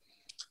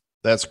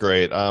 That's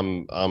great.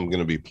 I'm going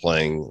to be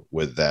playing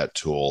with that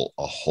tool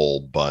a whole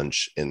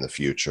bunch in the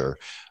future.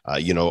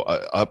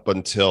 Up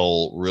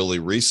until really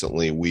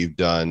recently, we've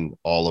done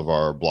all of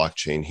our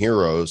blockchain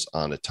heroes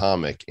on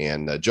Atomic,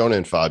 and Jonah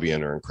and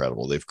Fabian are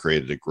incredible. They've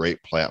created a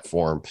great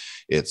platform.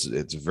 It's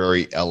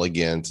very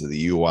elegant.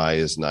 The UI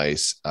is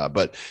nice,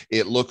 but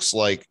it looks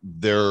like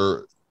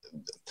they're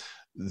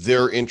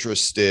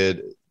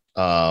interested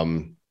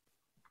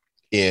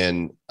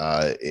in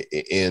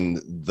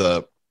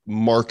the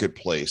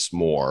marketplace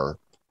more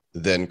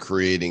than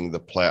creating the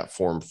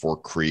platform for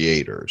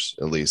creators.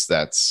 At least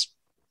that's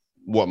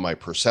what my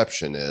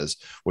perception is,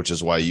 which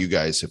is why you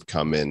guys have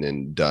come in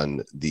and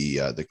done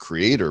the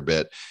creator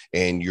bit,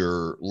 and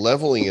you're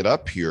leveling it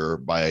up here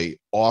by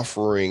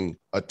offering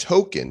a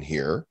token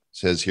here. It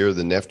says here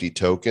the Nifty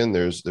token.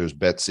 There's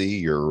Betsy,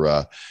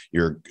 your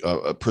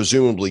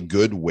presumably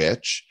good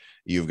witch.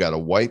 You've got a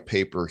white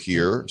paper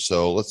here.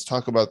 So let's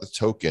talk about the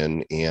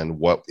token and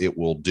what it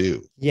will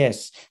do.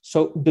 Yes.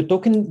 So the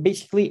token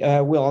basically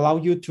will allow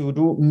you to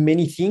do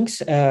many things.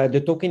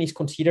 The token is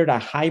considered a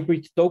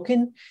hybrid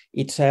token.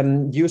 It's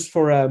used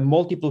for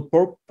multiple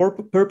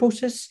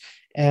purposes.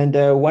 And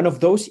one of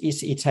those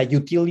is it's a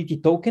utility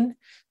token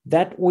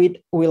that will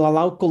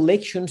allow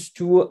collections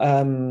to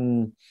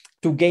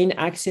gain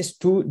access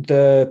to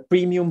the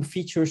premium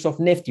features of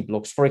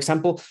NeftyBlocks. For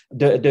example,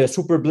 the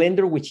Super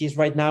Blender, which is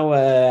right now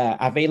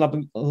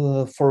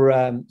available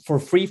for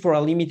free for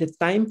a limited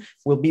time,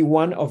 will be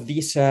one of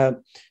these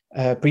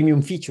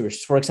premium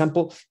features. For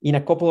example, in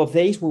a couple of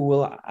days, we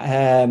will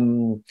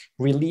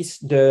release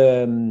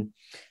the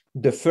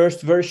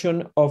first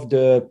version of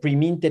the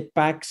pre-minted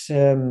packs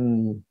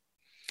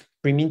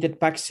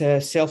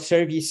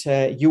self-service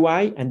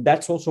UI, and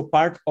that's also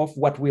part of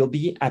what will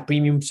be a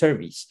premium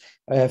service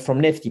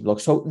from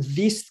NeftyBlocks. So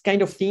these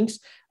kind of things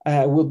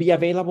will be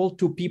available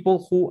to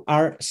people who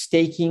are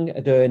staking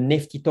the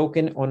Nifty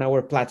token on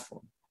our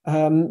platform.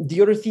 The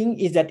other thing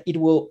is that it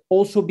will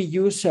also be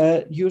used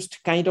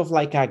kind of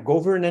like a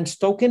governance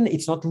token.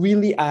 It's not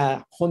really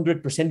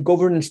 100%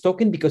 governance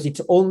token because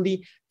it's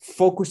only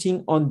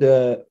focusing on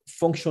the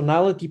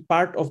functionality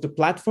part of the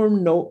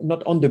platform,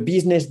 not on the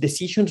business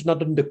decisions,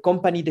 not on the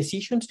company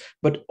decisions,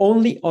 but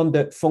only on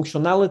the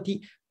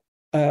functionality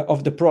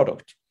of the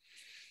product.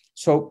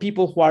 So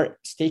people who are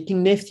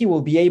staking Nifty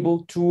will be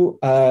able to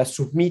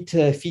submit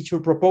feature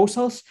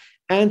proposals,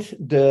 and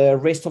the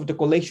rest of the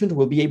collection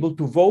will be able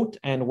to vote,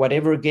 and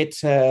whatever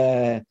gets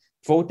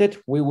voted,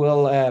 we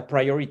will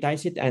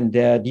prioritize it and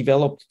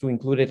develop to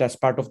include it as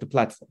part of the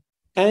platform.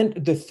 And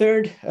the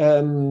third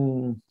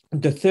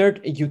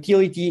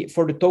utility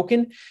for the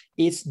token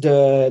is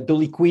the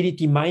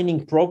liquidity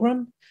mining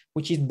program,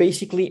 which is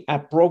basically a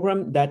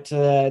program that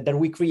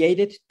we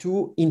created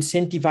to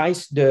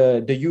incentivize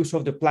the use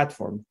of the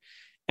platform.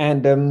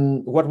 And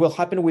what will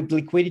happen with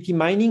liquidity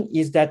mining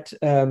is that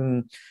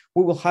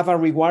we will have a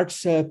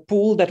rewards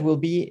pool that will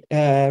be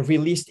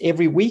released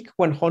every week,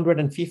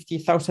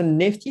 150,000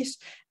 Nifties.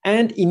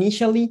 And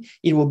initially,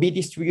 it will be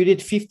distributed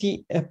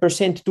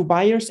 50% to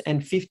buyers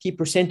and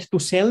 50% to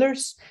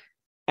sellers.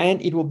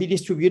 And it will be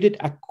distributed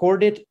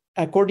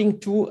according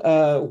to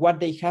what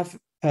they have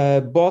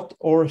bought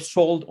or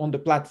sold on the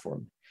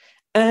platform.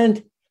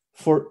 And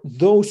for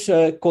those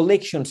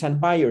collections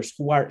and buyers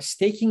who are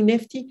staking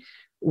Nifty,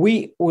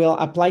 we will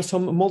apply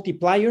some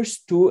multipliers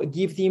to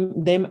give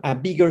them a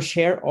bigger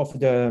share of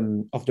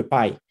the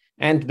pie.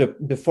 And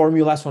the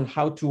formulas on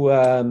how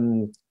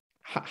to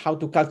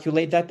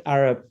calculate that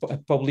are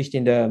published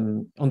on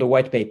the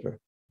white paper.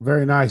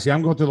 Very nice. Yeah,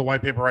 I'm going through the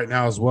white paper right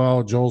now as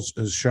well. Joel's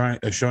is showing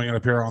it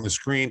up here on the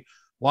screen.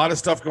 A lot of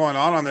stuff going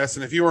on this.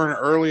 And if you were an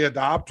early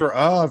adopter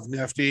of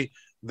Nifty,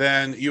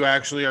 then you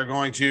actually are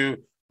going to,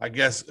 I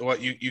guess,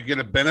 you get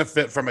a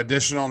benefit from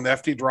additional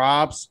Nifty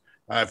drops.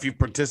 If you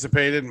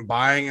participated in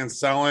buying and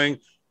selling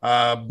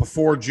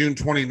before June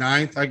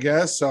 29th, I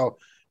guess. So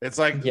it's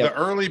like the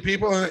early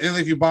people, and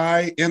if you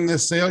buy in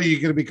this sale, you're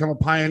going to become a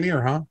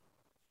pioneer, huh?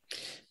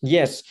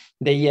 Yes,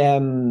 they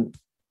have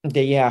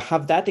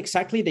that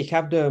exactly. They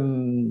have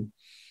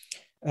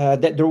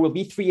that there will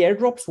be 3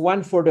 airdrops.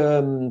 One for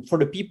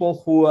the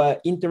people who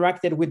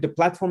interacted with the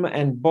platform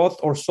and bought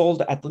or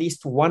sold at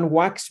least 1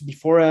 wax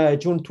before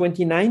June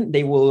 29.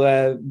 They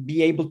will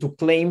be able to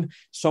claim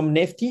some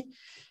Nifty.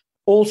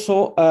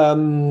 Also,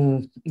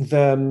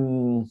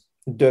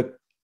 the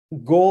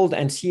gold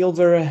and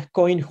silver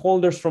coin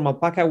holders from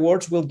Alpaca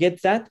Awards will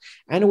get that.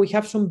 And we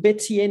have some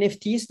Betsy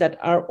NFTs that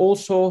are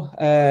also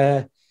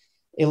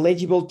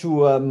eligible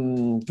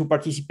to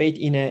participate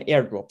in an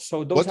airdrop.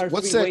 So those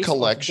what's that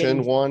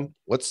collection one?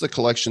 What's the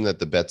collection that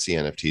the Betsy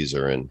NFTs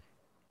are in?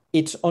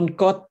 It's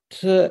uncut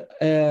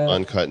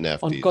Uncut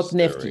Nefties. Uncut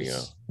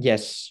Nefties.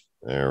 Yes.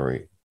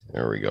 There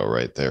we go,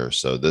 right there.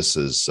 So this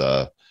is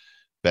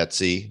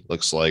Betsy.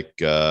 Looks like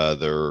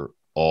they're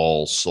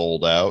all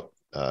sold out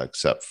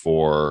except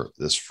for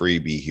this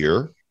freebie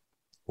here,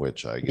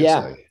 which I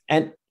guess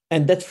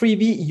and that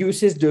freebie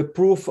uses the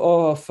proof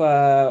of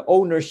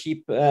ownership.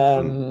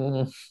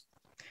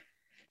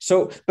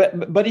 So,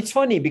 but it's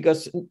funny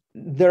because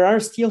there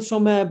are still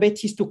some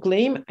Betsy's to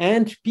claim,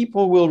 and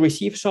people will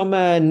receive some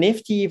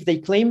Nifty if they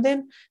claim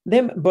them.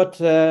 But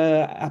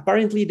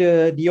apparently,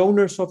 the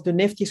owners of the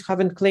Nifties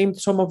haven't claimed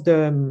some of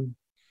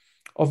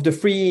the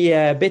free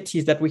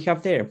Betsy's that we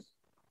have there.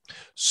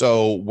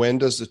 So when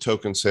does the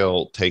token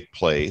sale take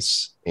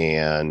place,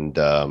 and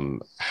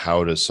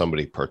how does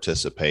somebody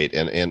participate?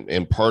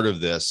 And part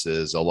of this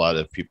is a lot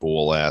of people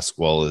will ask,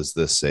 well, is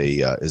this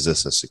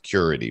a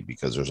security?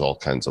 Because there's all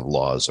kinds of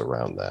laws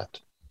around that.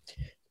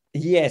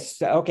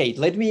 Yes. Okay.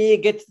 Let me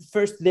get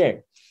first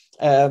there.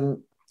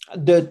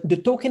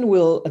 The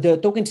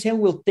token sale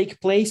will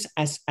take place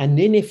as an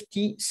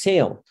NFT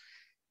sale.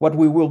 What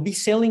we will be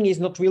selling is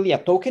not really a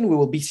token. We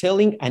will be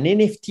selling an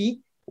NFT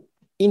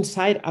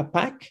inside a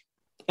pack,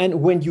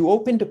 and when you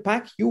open the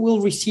pack, you will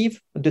receive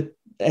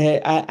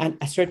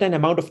a certain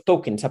amount of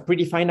tokens, a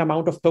predefined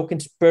amount of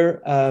tokens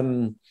per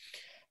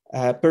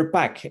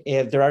pack.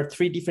 There are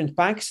 3 different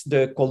packs: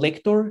 the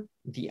collector,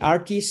 the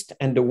artist,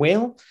 and the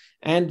whale,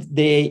 and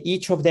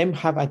each of them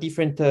have a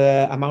different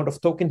amount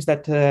of tokens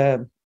that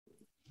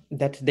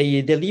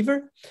they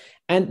deliver,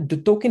 and the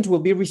tokens will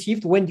be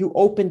received when you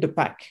open the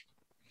pack.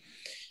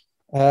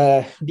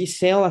 This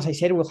sale, as I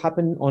said, will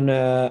happen on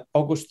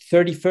August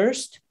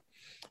 31st.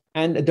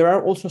 And there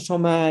are also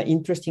some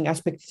interesting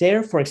aspects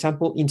there. For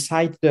example,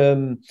 inside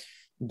the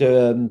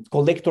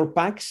collector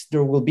packs,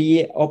 there will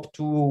be up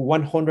to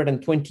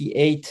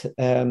 128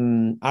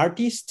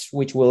 artists,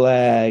 which will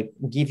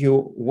give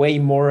you way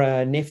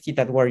more Nifty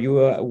than what you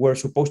were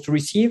supposed to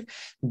receive.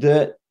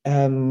 The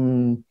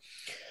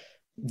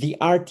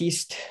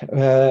artists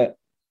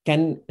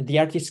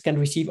can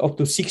receive up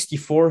to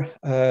 64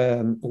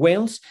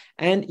 whales,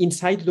 and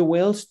inside the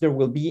whales there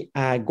will be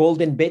a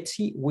golden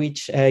Betsy,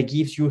 which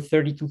gives you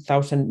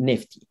 32,000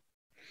 Nifty.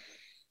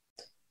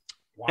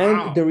 Wow.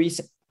 And there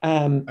is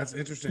that's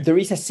interesting. There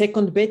is a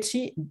second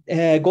Betsy,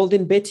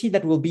 golden Betsy,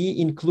 that will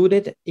be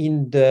included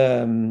in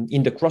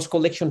the cross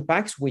collection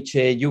packs, which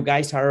you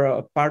guys are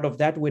a part of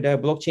that with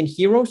Blockchain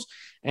Heroes,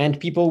 and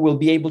people will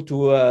be able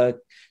to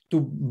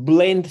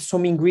blend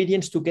some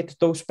ingredients to get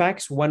those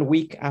packs 1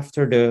 week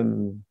after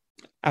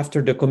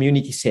the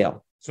community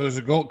sale. So there's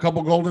a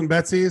couple golden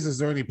Betsy's. Is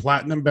there any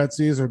platinum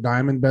Betsy's or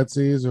diamond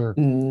Betsy's or?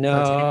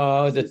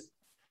 No, the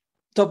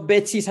top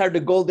Betsy's are the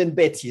golden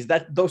Betsy's.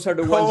 Those are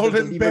the ones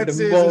that deliver Betsy's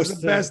the most.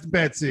 Is the best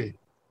Betsy.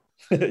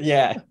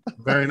 Yeah.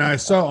 Very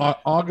nice. So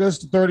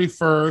August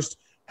 31st,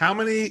 how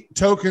many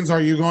tokens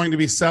are you going to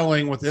be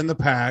selling within the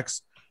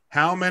packs?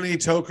 How many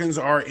tokens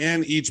are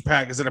in each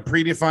pack? Is it a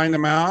predefined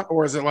amount,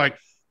 or is it like,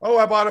 oh,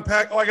 I bought a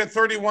pack. Oh, I got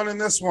 31 in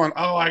this one.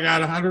 Oh, I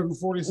got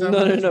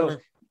 147. No.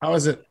 How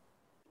is it?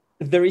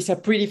 There is a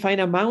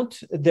predefined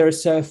amount.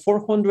 There's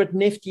 400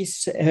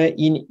 Nifties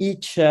in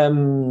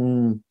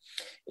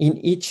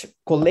each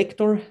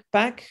collector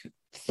pack,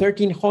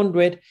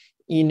 1,300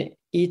 in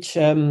each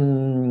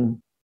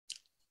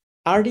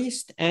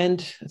artist,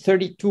 and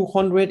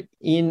 3,200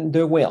 in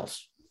the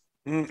whales.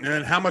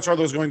 And how much are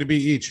those going to be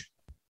each?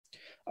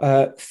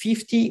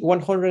 50,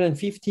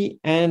 150,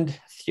 and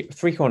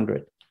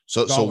 300.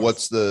 So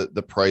what's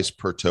the price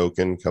per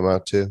token come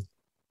out to?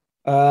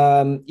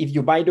 If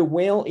you buy the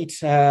whale,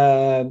 it's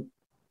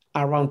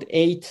around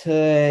 8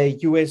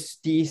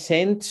 USD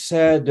cents.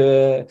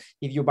 If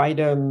you buy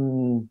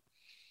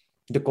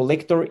the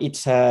collector,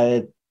 it's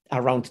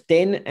around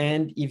 10,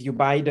 and if you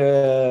buy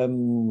the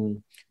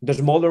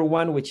smaller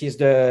one, which is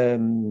the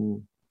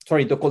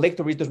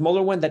collector is the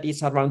smaller one, that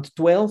is around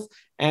 12,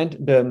 and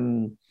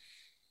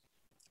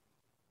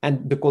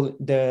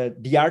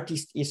the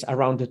artist is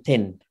around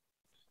 10.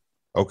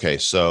 Okay,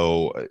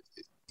 so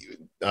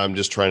I'm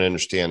just trying to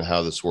understand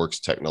how this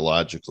works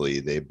technologically.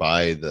 They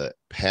buy the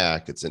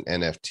pack, it's an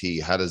NFT.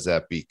 How does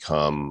that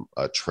become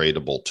a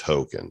tradable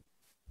token?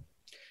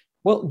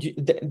 Well,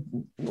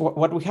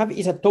 what we have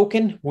is a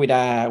token with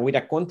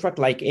a contract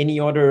like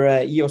any other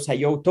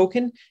EOS.IO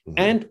token,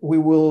 and we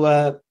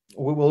will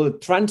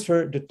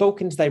transfer the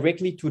tokens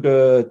directly to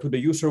the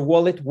user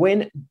wallet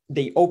when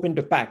they open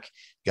the pack.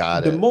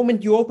 Got it. The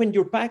moment you open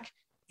your pack,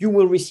 you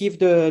will receive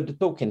the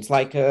tokens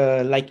like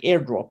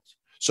airdropped.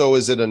 So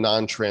is it a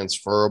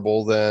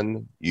non-transferable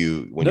then?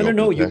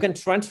 No. You can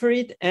transfer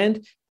it,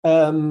 and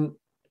 10%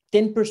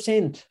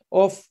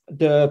 of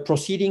the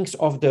proceedings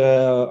of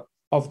the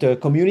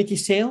community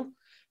sale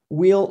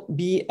will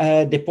be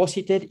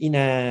deposited in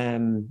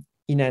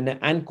an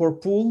anchor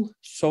pool,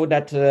 so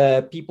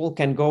that people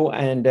can go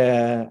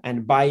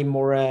and buy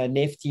more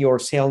Nifty or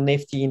sell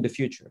Nifty in the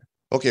future.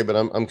 Okay, but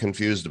I'm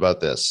confused about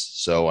this.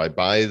 So I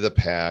buy the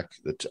pack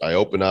that I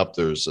open up,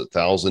 there's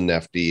 1,000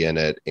 Nifty in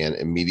it, and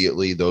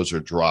immediately those are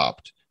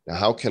dropped. Now,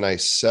 how can I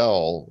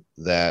sell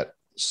that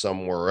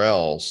somewhere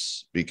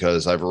else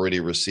because I've already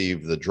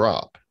received the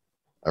drop?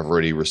 I've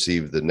already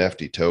received the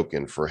Nefty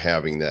token for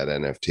having that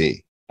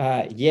NFT.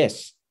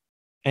 Yes.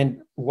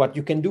 And what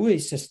you can do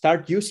is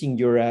start using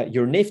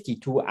your Nifty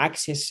to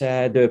access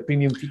the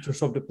premium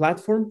features of the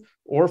platform,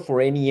 or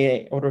for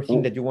any other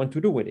thing that you want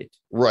to do with it.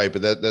 Right,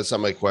 but that's not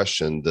my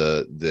question.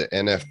 The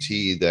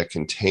NFT that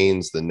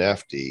contains the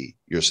Nefty,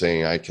 you're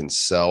saying I can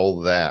sell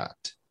that?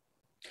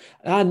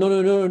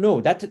 No.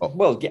 That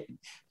well,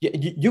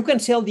 you can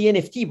sell the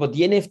NFT, but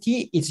the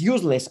NFT is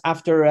useless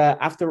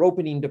after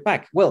opening the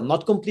pack. Well,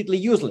 not completely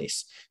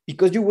useless,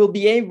 because you will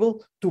be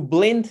able to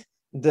blend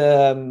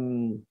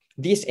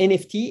this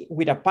NFT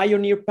with a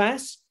Pioneer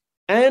Pass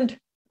and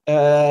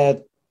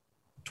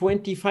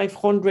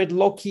 2,500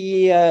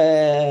 lucky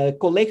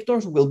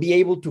collectors will be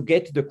able to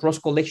get the cross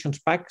collections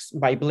packs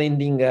by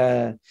blending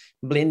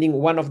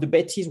one of the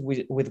Betsies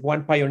with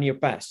one Pioneer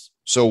Pass.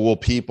 So will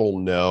people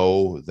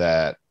know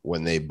that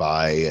when they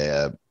buy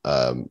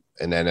an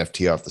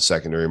NFT off the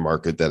secondary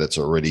market that it's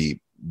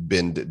already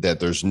been, that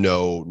there's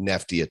no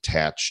Nefty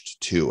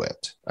attached to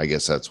it? I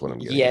guess that's what I'm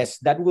getting. Yes,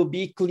 that will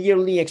be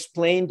clearly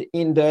explained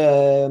in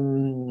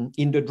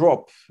the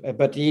drop.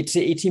 But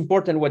it's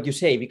important what you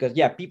say, because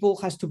people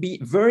has to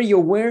be very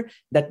aware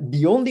that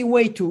the only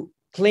way to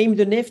claim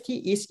the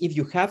Nefty is if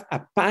you have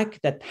a pack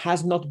that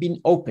has not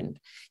been opened.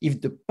 If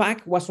the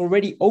pack was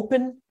already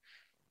open,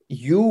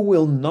 you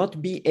will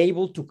not be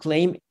able to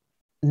claim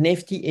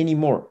Nefty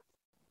anymore.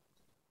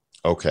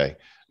 Okay.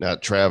 Now,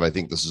 Trav, I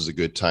think this is a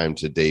good time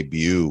to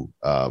debut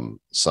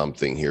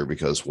something here,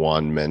 because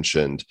Juan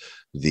mentioned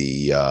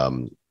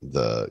the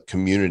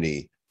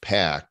community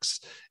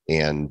packs,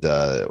 and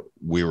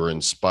we were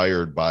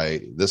inspired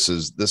by this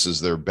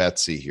is their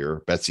Betsy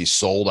here. Betsy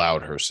sold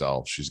out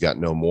herself; she's got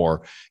no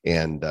more.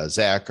 And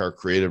Zach, our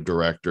creative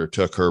director,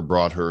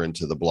 brought her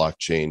into the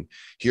Blockchain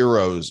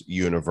Heroes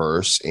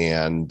universe,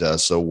 and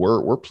so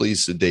we're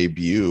pleased to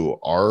debut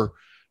our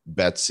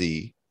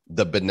Betsy,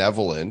 the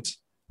Benevolent,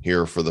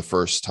 here for the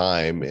first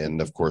time.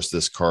 And of course,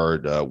 this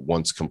card,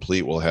 once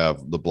complete, will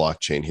have the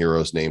Blockchain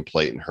Heroes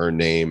nameplate and her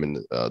name and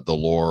the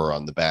lore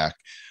on the back.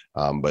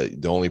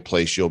 But the only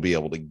place you'll be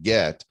able to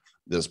get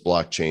this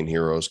Blockchain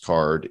Heroes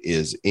card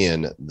is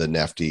in the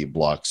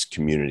NeftyBlocks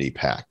community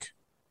pack.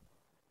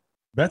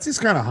 Betsy's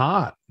kind of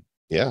hot.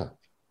 Yeah.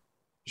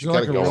 She's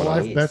like a real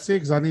life Betsy,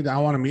 because I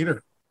want to meet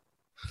her.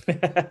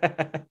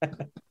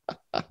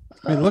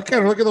 I mean, look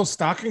at her. Look at those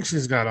stockings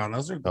she's got on.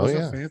 Those are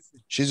fancy.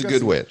 She's a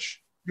good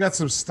witch. You got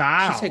some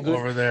style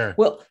over there.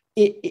 Well,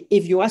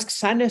 if you ask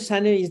Sana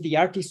is the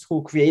artist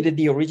who created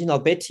the original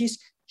Betsy's.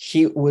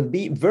 She will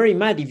be very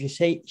mad if you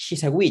say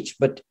she's a witch,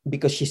 but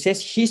because she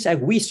says she's a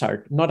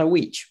wizard, not a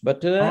witch.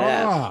 But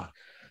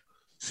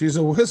she's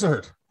a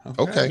wizard.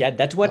 Okay. Yeah,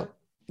 that's what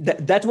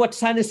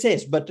Sana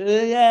says. But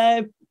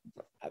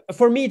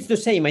for me, it's the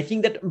same. I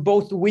think that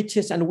both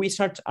witches and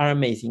wizards are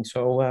amazing.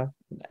 So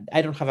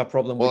I don't have a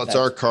problem with that. Well, it's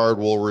our card.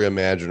 We'll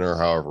reimagine her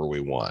however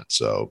we want.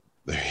 So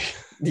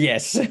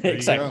yes,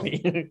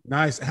 exactly.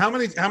 Nice. How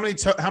many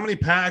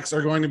packs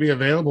are going to be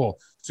available?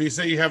 So you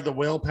say you have the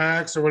whale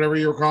packs or whatever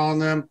you were calling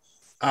them,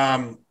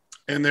 and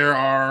there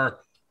are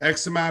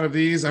X amount of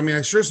these. I mean,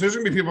 I'm sure there's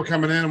going to be people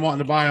coming in and wanting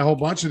to buy a whole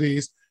bunch of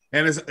these.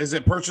 And is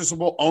it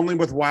purchasable only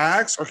with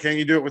wax, or can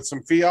you do it with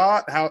some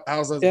fiat?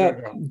 How's that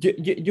going to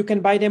go? You can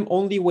buy them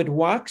only with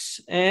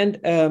wax, and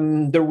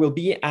there will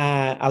be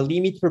a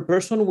limit per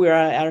person. We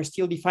are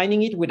still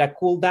defining it with a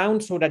cooldown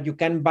so that you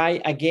can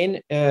buy again.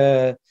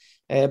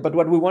 But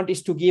what we want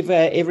is to give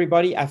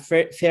everybody a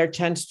fair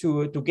chance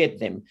to get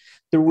them.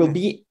 There will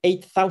be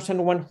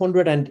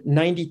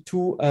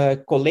 8,192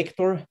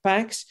 collector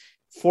packs,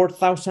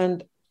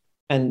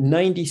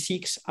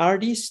 4,096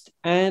 artists,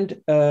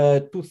 and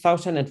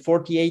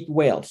 2,048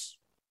 whales.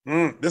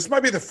 This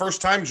might be the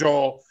first time,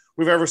 Joel,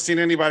 we've ever seen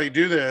anybody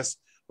do this,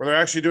 where they're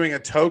actually doing a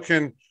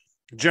token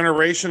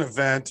generation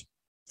event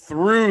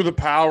through the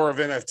power of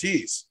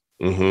NFTs.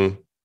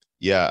 Mm-hmm.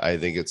 Yeah, I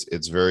think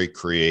it's very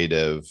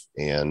creative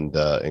and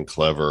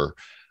clever.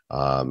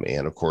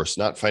 And of course,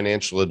 not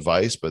financial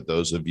advice, but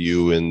those of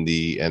you in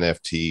the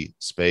NFT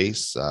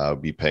space,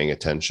 be paying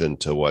attention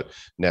to what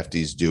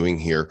Nefty's doing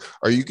here.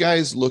 Are you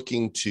guys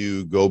looking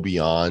to go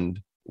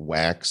beyond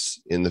wax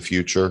in the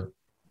future?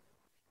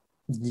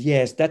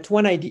 Yes, that's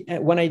one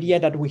idea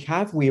that we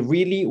have. We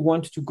really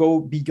want to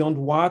go beyond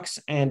wax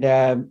and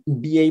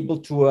be able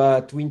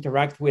to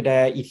interact with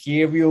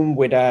Ethereum,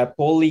 with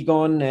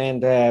Polygon,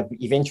 and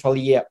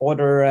eventually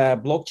other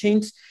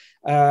blockchains.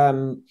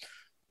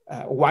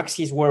 Wax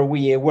is where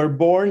we were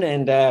born,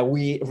 and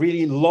we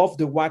really love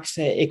the wax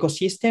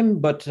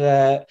ecosystem. But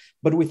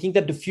we think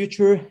that the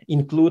future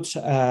includes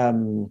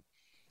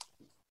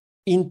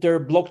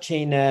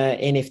inter-blockchain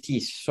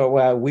NFTs.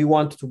 So we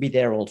want to be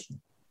there also.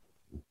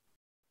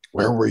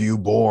 Where were you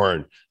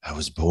born? I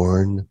was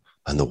born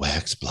on the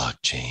wax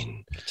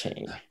blockchain.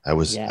 I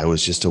was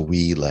just a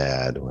wee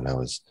lad when I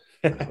was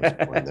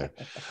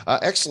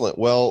Excellent.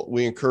 Well,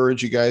 we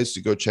encourage you guys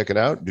to go check it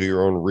out, do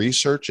your own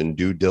research and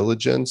due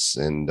diligence.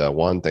 And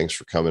Juan, thanks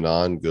for coming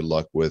on. Good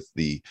luck with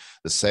the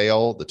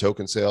sale, the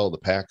token sale, the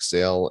pack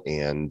sale.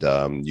 And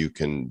you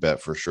can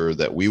bet for sure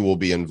that we will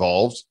be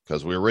involved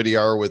because we already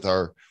are with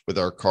our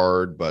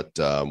card, but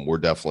we're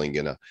definitely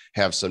going to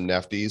have some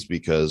Nefties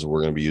because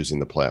we're going to be using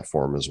the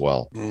platform as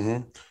well.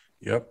 Mm-hmm.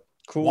 Yep.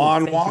 Cool.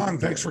 Juan,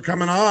 thanks for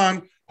coming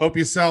on. Hope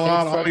you sell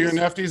out all your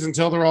Nefties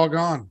until they're all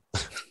gone.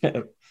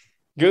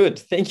 Good.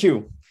 Thank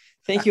you.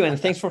 And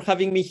thanks for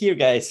having me here,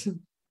 guys.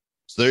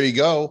 So there you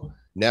go.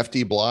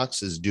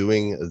 NeftyBlocks is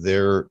doing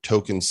their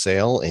token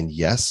sale. And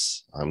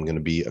yes, I'm going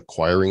to be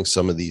acquiring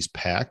some of these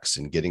packs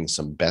and getting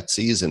some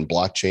Betsy's, and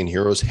Blockchain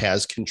Heroes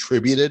has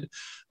contributed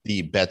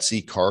the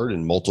Betsy card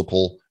in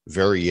multiple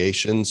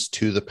variations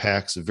to the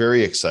packs.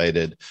 Very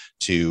excited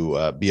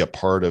to be a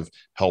part of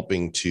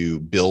helping to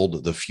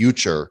build the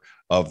future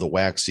of the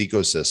Wax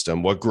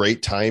ecosystem. What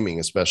great timing,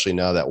 especially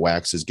now that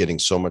Wax is getting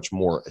so much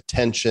more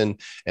attention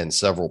and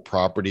several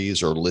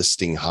properties are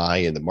listing high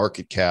in the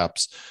market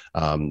caps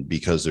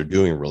because they're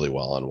doing really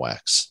well on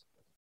Wax.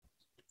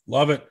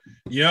 Love it.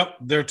 Yep.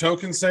 Their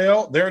token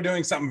sale, they're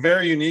doing something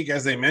very unique,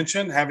 as they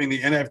mentioned, having the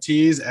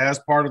NFTs as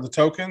part of the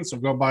token. So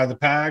go buy the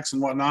packs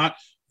and whatnot.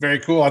 Very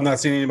cool. I've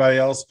not seen anybody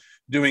else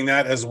doing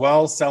that as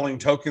well, selling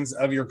tokens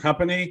of your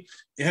company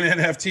in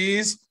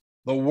NFTs.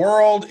 The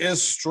world is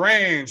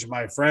strange,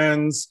 my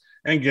friends,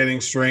 and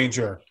getting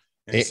stranger.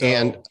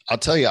 And I'll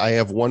tell you, I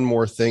have one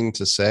more thing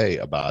to say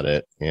about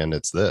it, and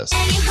it's this.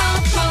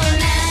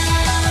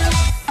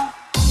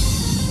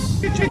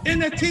 Get your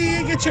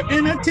NFT, get your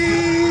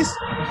NFTs.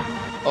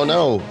 Oh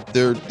no,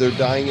 they're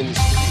dying in the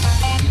street.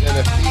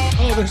 NFT.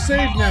 Oh, they're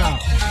saved now.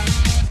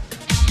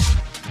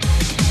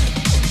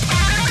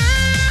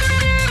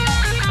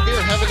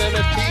 Here, have an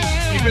NFT.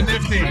 Keep it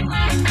nifty. Keep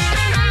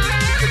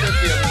it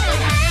nifty,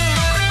 everybody.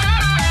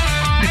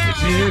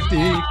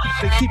 Nifty.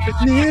 They keep it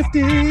nifty.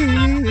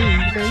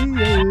 Yeah,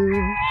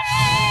 yeah.